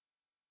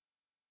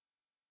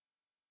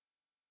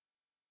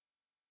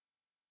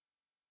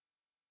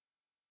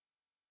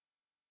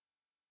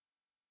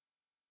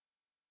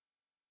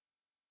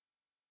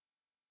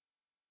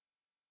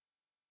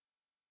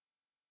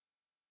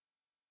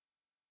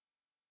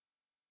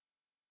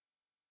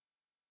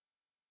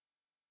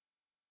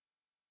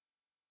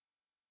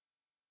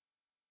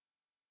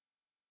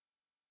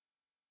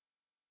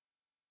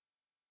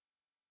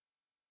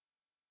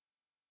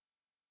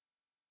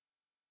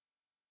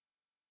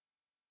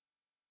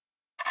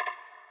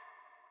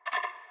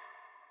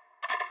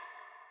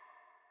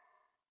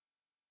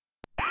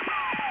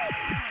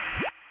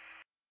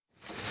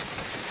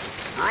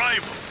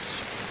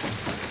 Rivals.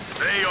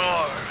 They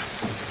are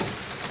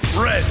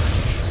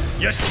friends,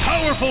 yet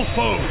powerful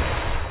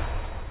foes.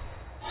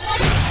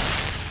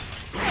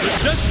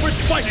 The desperate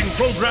fighting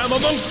program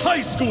amongst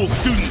high school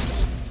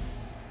students.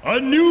 A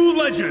new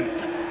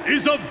legend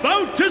is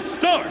about to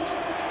start.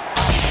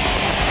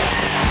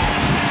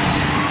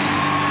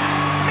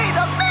 May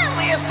the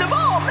manliest of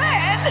all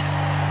men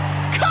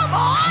come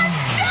on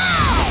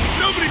down!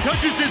 Nobody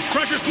touches his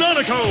precious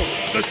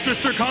Nanako, the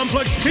sister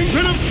complex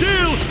kingpin of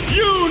steel,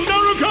 Yu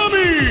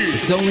Narukami!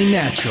 It's only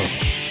natural.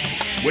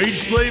 Wage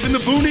slave in the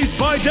boonies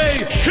by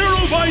day, hero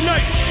by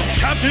night,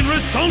 Captain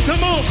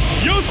Resentiment,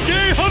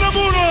 Yosuke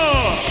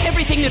Hanamura!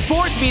 Everything that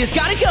bores me has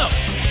gotta go!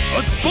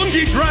 A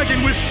spunky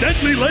dragon with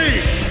deadly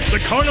legs, the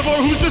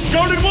carnivore who's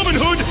discarded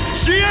womanhood,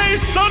 Chie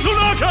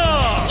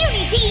Satonaka! You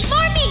need to eat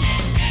more meat!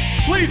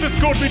 Please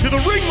escort me to the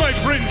ring, my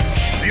prince!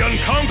 the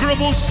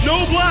unconquerable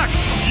Snow Black,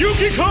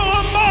 Yukiko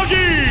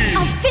Amagi!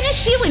 I'll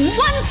finish you in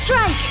one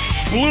strike!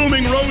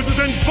 Blooming roses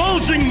and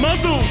bulging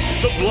muscles,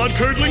 the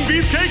blood-curdling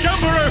beefcake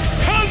emperor,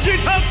 Kanji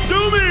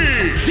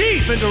Tatsumi!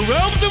 Deep into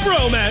realms of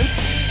romance,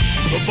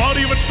 the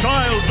body of a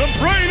child, the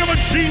brain of a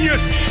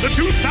genius, the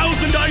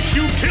 2000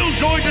 IQ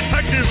killjoy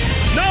detective,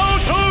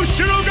 Naoto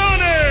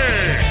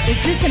Shirogane!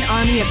 Is this an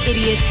army of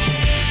idiots?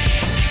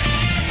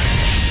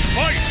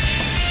 Fight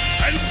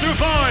and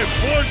survive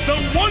towards the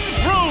one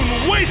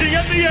throne waiting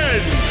at the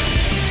end!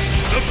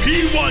 The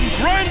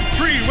P1 Grand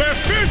Prix where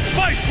fierce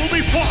fights will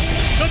be fought!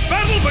 The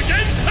battle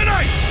begins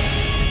tonight!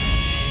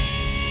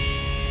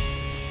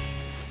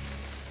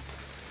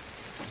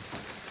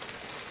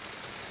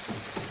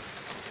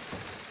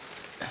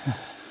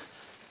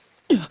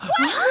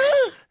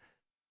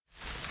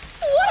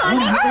 what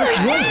on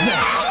earth was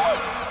that?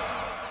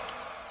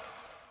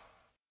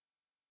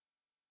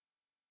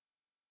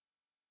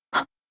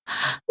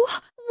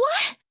 What?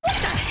 What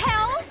the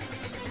hell?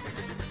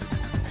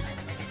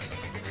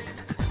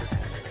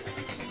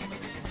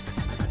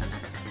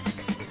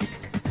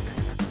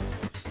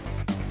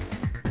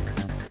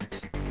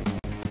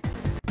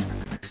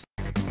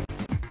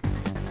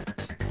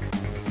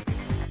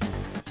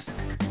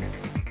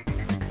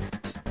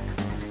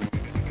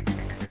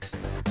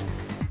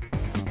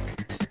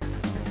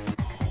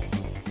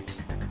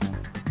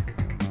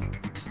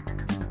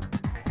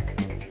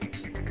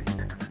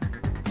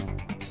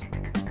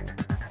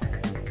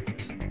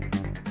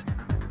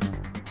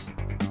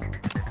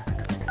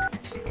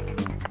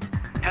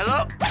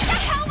 Hello? What the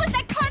hell was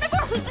that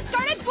carnivore who's the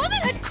started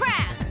womanhood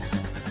crab?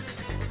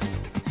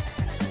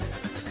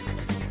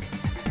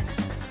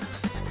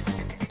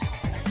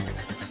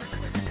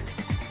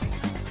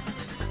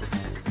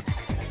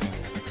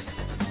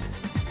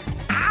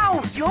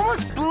 Ow! You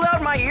almost blew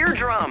out my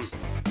eardrum!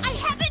 I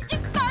haven't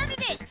discarded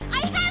it!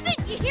 I haven't,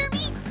 you hear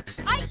me?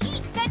 I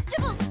eat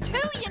vegetables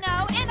too, you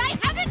know, and I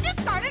haven't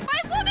discarded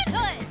my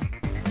womanhood!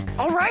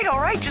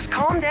 Alright, just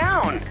calm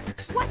down.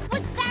 What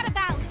was that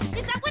about?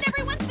 Is that what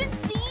everyone's been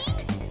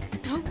seeing?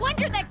 No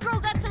wonder that girl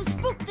got so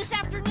spooked this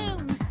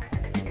afternoon.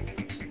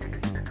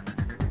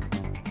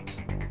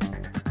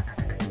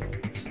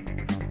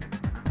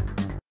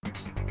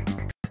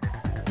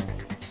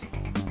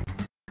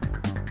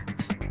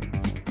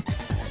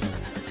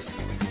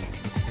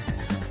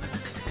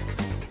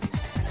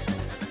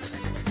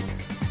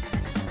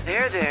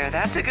 There,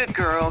 that's a good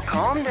girl.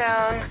 Calm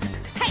down.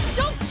 Hey,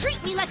 don't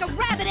treat me like a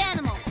rabid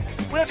animal!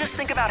 Well, just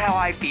think about how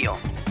I feel.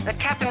 That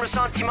Captain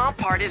Ressentiment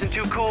part isn't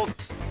too cool.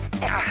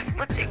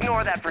 Let's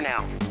ignore that for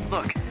now.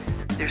 Look,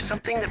 there's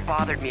something that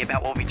bothered me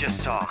about what we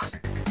just saw.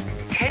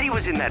 Teddy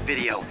was in that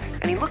video,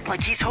 and he looked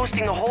like he's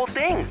hosting the whole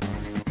thing.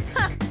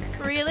 Huh,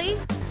 really?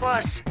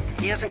 Plus,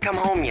 he hasn't come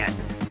home yet.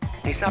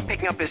 And he's not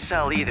picking up his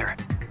cell either.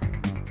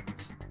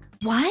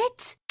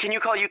 What? Can you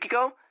call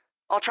Yukiko?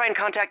 I'll try and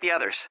contact the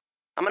others.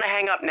 I'm gonna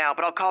hang up now,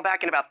 but I'll call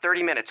back in about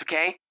 30 minutes,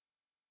 okay?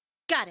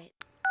 Got it.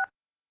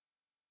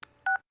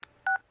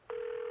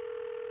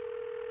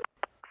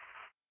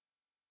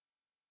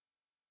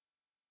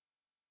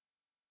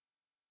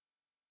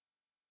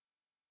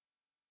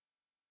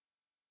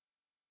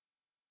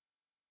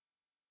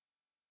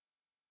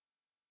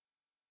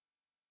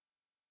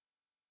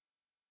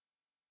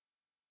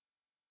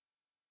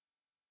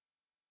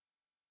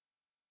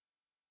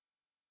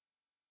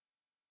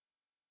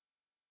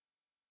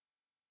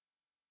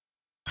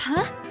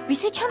 Huh?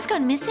 Rise-chan's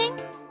gone missing?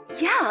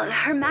 Yeah,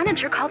 her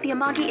manager called the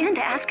Amagi in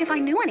to ask if I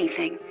knew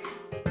anything.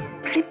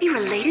 Could it be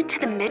related to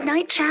the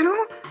Midnight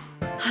Channel?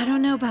 I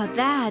don't know about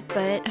that,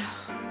 but...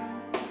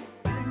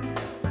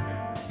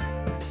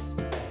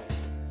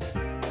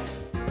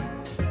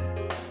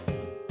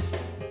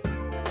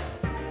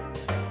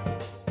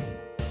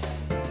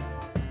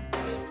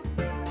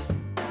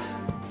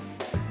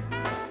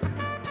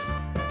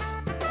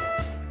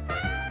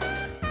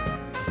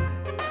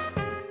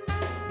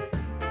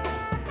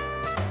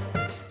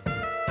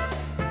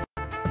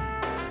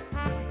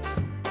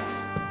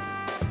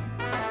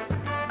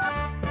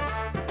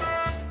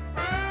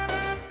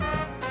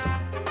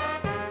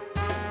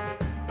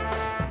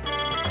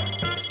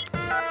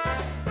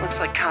 Looks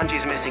like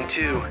Kanji's missing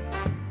too.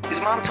 His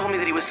mom told me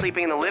that he was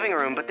sleeping in the living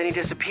room, but then he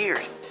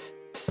disappeared.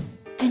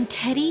 And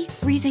Teddy,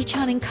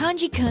 Rise-chan, and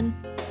Kanji-kun.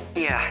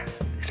 Yeah,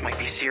 this might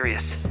be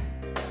serious.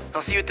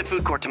 I'll see you at the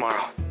food court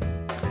tomorrow.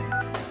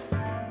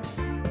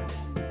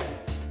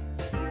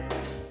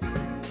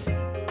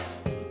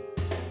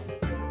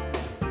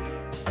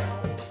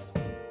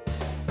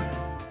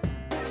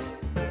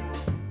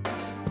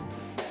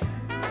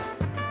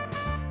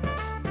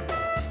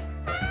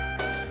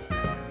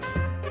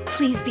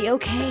 Please be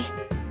okay.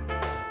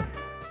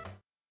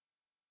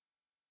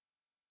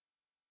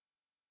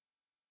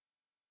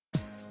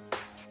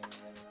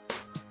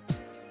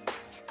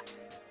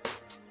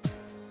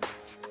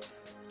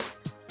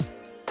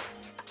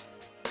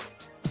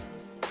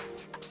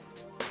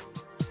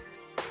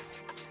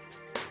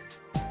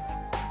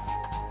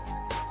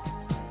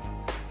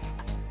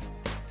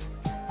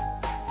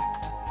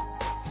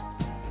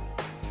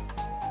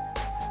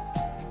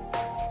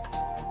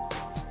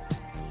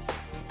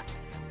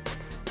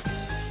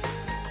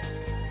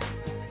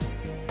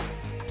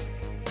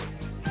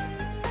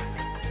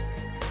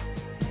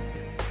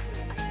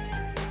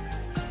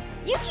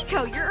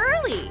 Yukiko, you're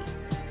early!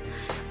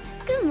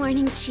 Good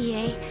morning,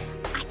 Chie.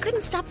 I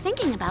couldn't stop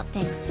thinking about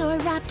things, so I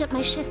wrapped up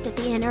my shift at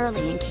the inn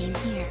early and came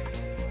here.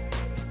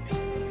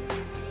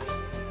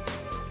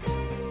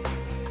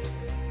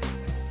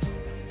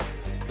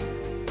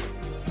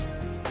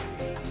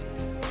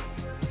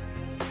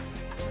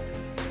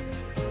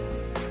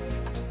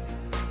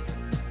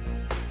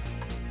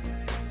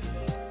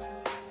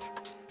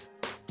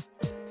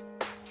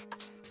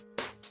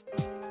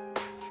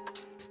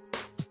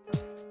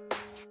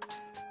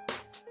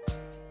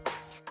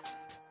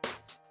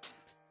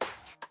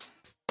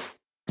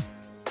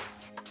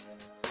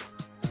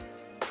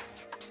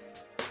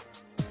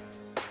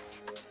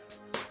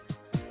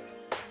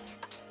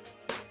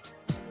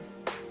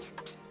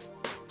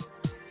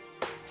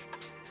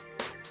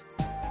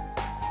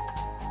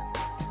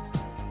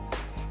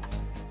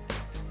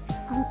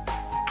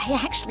 I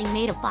actually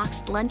made a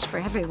boxed lunch for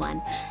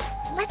everyone.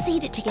 Let's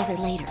eat it together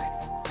later.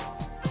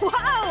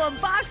 Wow, a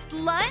boxed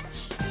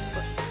lunch?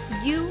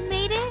 You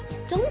made it?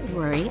 Don't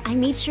worry, I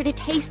made sure to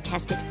taste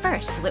test it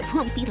first so it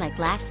won't be like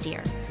last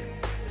year.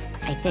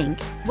 I think.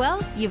 Well,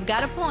 you've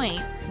got a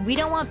point. We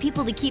don't want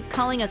people to keep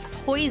calling us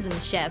poison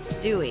chefs,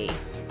 do we?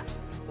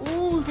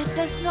 Ooh, that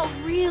does smell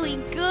really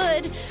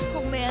good.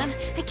 Oh man,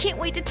 I can't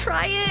wait to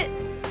try it.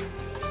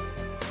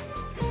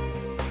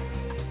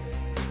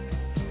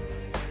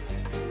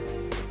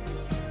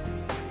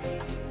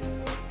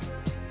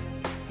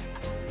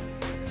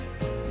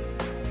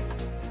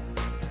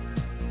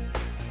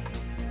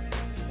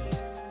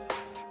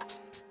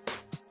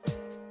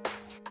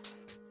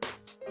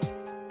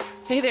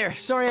 Hey there,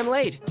 sorry I'm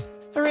late.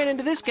 I ran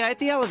into this guy at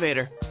the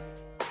elevator.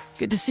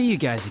 Good to see you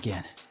guys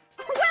again.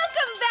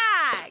 Welcome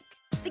back!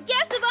 The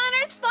guest of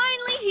honor's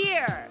finally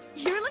here.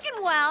 You're looking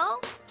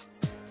well.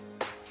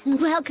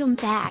 Welcome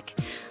back.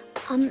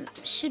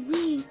 Should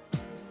we...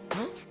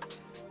 Huh?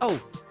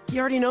 Oh, he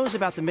already knows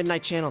about the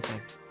Midnight Channel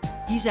thing.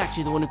 He's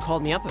actually the one who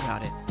called me up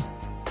about it.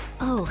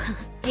 Oh,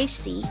 I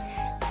see.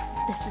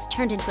 This has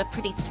turned into a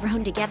pretty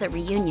thrown-together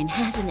reunion,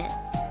 hasn't it?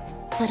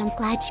 But I'm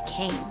glad you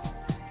came.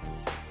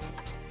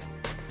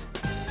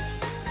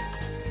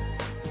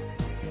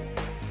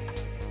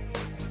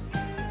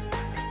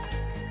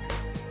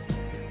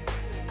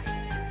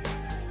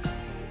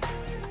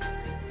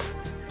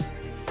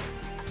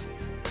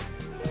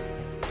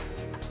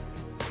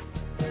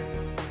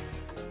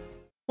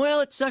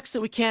 Well, it sucks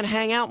that we can't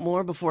hang out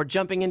more before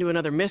jumping into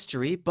another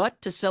mystery,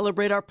 but to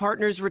celebrate our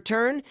partner's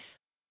return,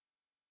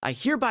 I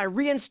hereby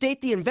reinstate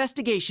the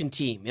investigation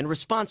team in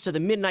response to the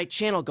Midnight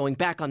Channel going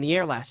back on the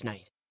air last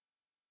night.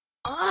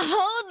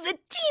 Oh, the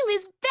team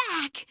is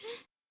back!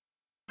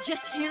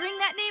 Just hearing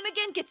that name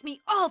again gets me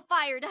all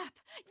fired up.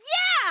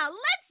 Yeah,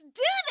 let's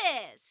do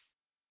this!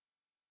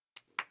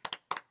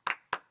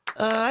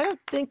 I don't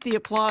think the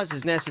applause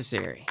is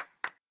necessary.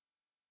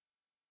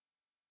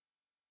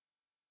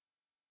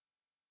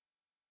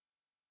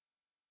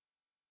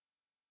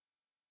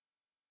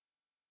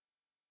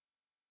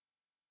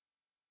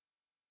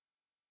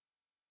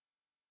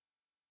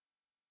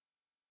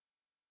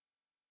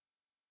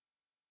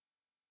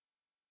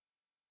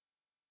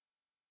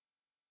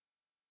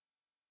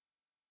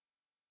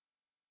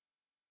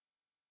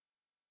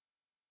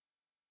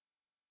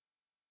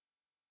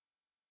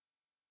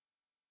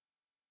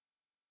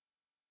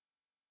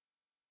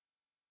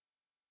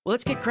 Well,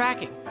 let's get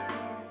cracking.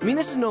 I mean,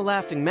 this is no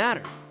laughing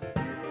matter.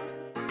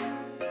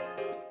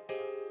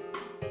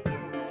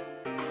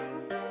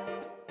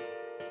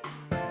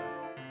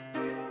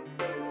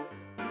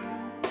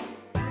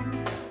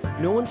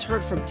 No one's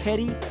heard from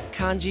Teddy,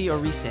 Kanji, or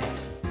Rise.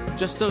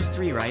 Just those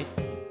three, right?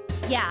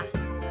 Yeah.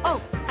 Oh,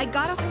 I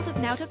got a hold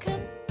of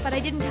Naoto-kun, but I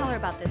didn't tell her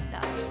about this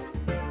stuff.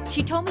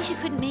 She told me she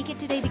couldn't make it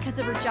today because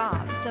of her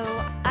job, so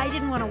I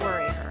didn't want to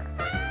worry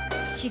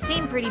her. She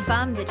seemed pretty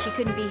bummed that she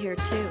couldn't be here,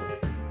 too.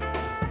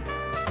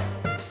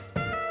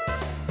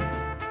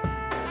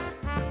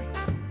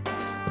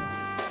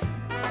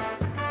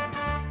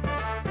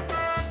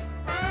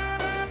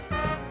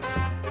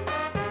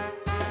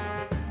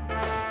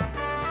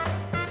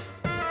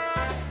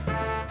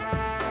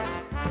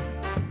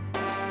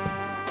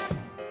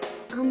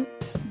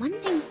 One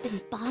thing's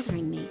been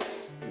bothering me.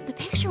 The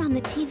picture on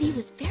the TV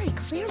was very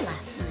clear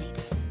last night.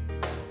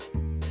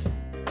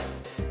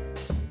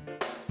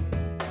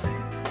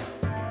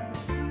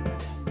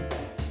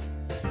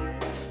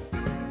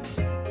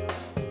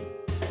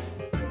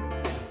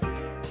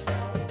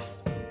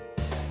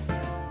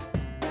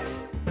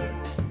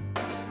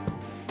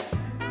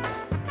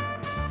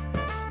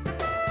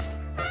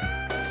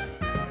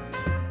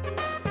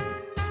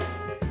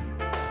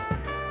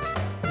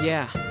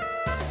 Yeah.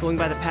 Going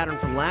by the pattern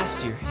from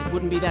last year, it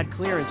wouldn't be that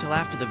clear until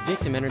after the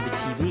victim entered the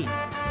TV.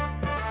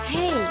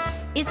 Hey,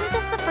 isn't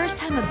this the first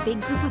time a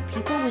big group of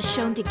people was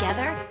shown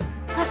together?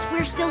 Plus,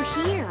 we're still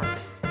here.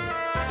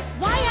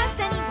 Why us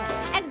anyway?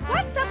 And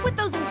what's up with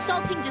those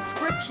insulting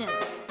descriptions?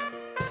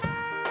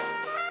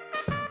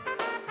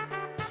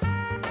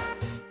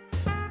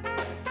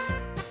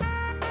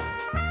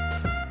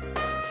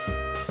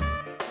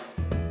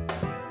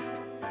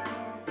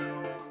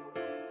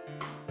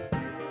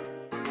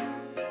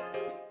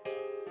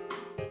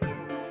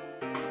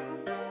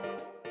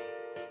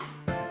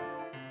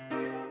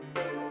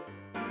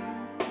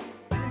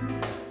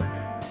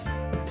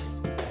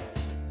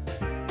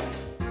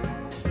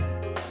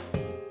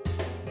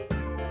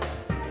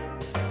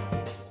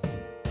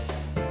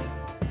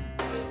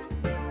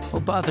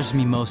 What bothers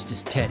me most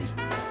is Teddy.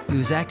 He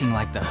was acting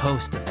like the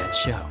host of that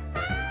show.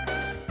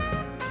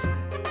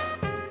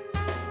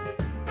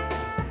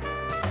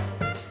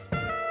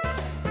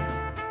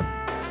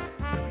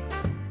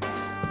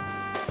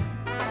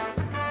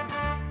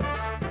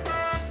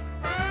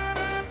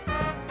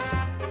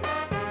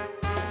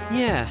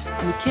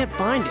 Yeah, we can't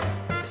find it.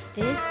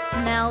 This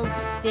smells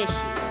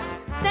fishy.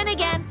 Then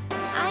again,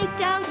 I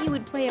doubt he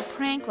would play a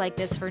prank like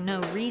this for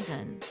no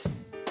reason.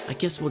 I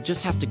guess we'll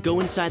just have to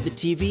go inside the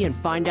TV and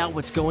find out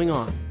what's going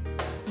on.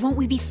 Won't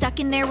we be stuck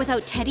in there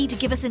without Teddy to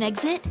give us an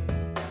exit?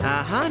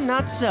 Uh-huh,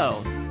 not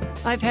so.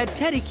 I've had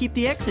Teddy keep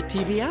the exit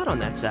TV out on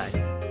that side.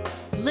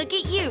 Look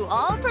at you,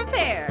 all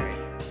prepared.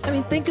 I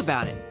mean, think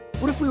about it.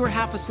 What if we were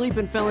half asleep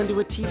and fell into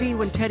a TV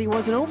when Teddy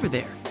wasn't over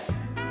there?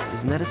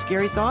 Isn't that a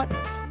scary thought?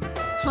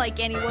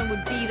 Like anyone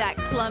would be that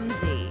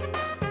clumsy.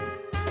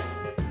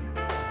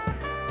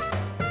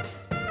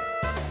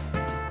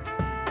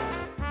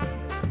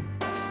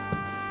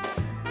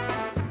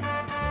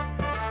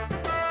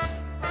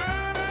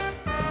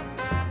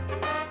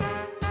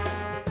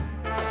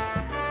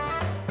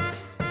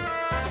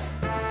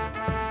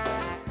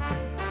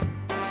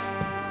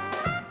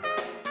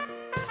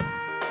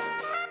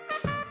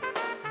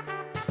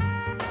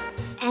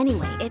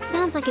 Anyway, it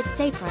sounds like it's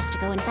safe for us to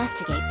go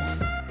investigate them.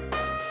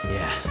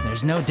 Yeah,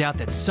 there's no doubt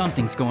that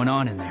something's going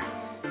on in there.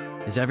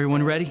 Is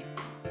everyone ready?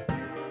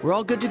 We're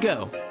all good to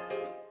go.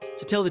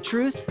 To tell the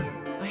truth,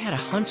 I had a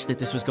hunch that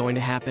this was going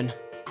to happen.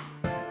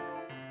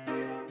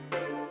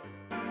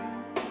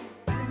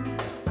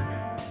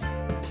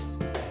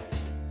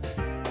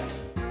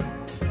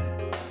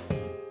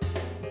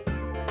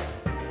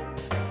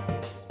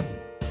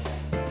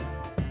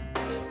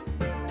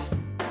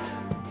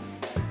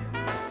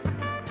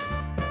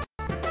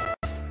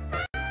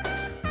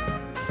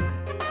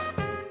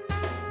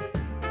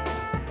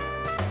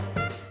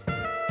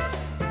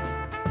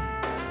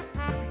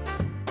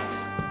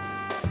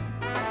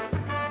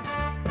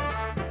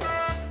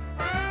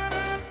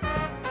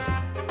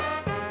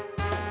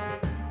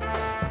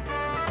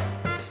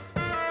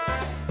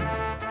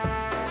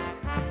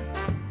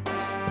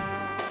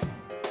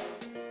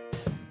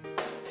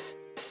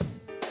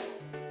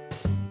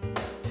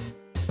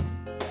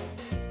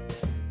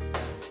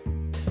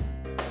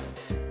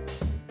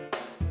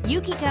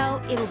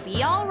 Yukiko, it'll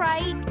be all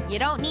right. You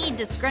don't need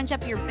to scrunch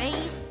up your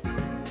face.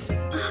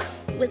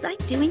 Was I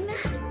doing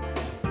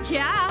that?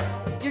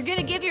 Yeah, you're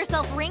gonna give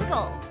yourself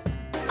wrinkles.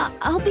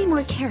 I'll be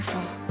more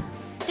careful.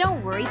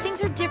 Don't worry,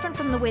 things are different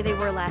from the way they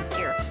were last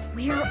year.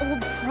 We're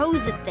old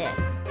pros at this.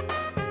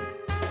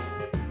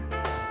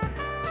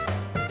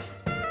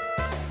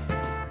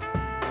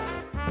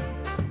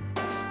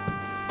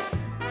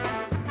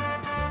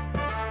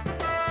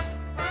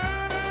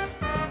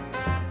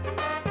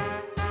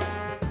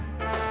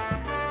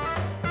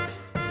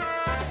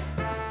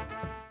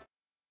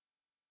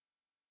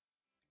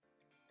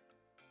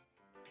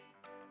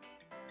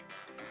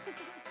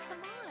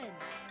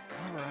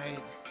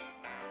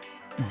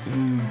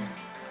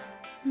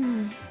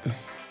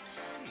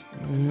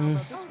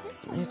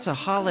 It's a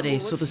holiday,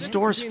 so the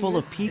store's full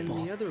of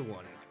people.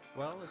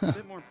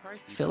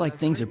 Feel like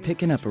things are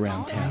picking up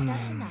around town.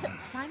 That's enough.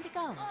 It's time to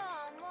go.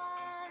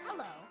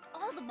 Hello.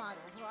 All the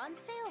models are on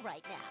sale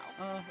right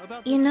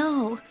now. You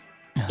know,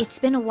 it's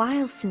been a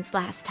while since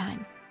last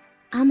time.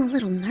 I'm a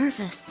little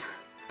nervous.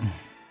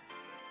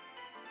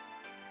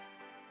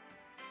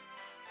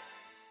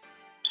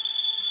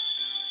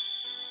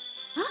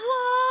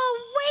 Whoa,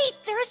 wait!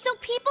 There are still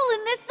people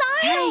in this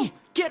aisle! Hey,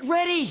 get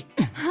ready!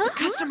 Huh? The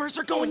customers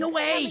are going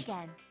away!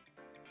 Again.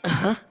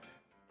 Uh-huh.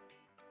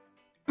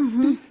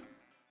 Mm-hmm.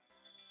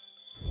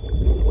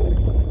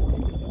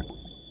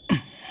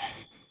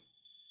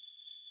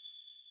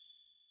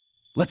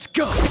 Let's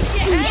go!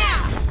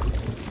 Yeah!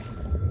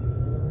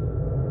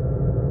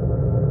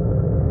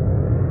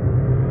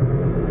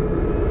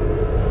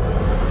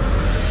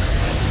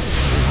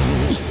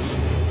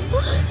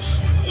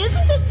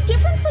 Isn't this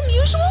different from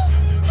usual?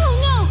 Oh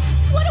no!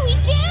 What do we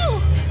do?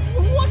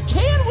 What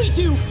can we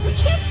do? We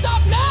can't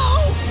stop now!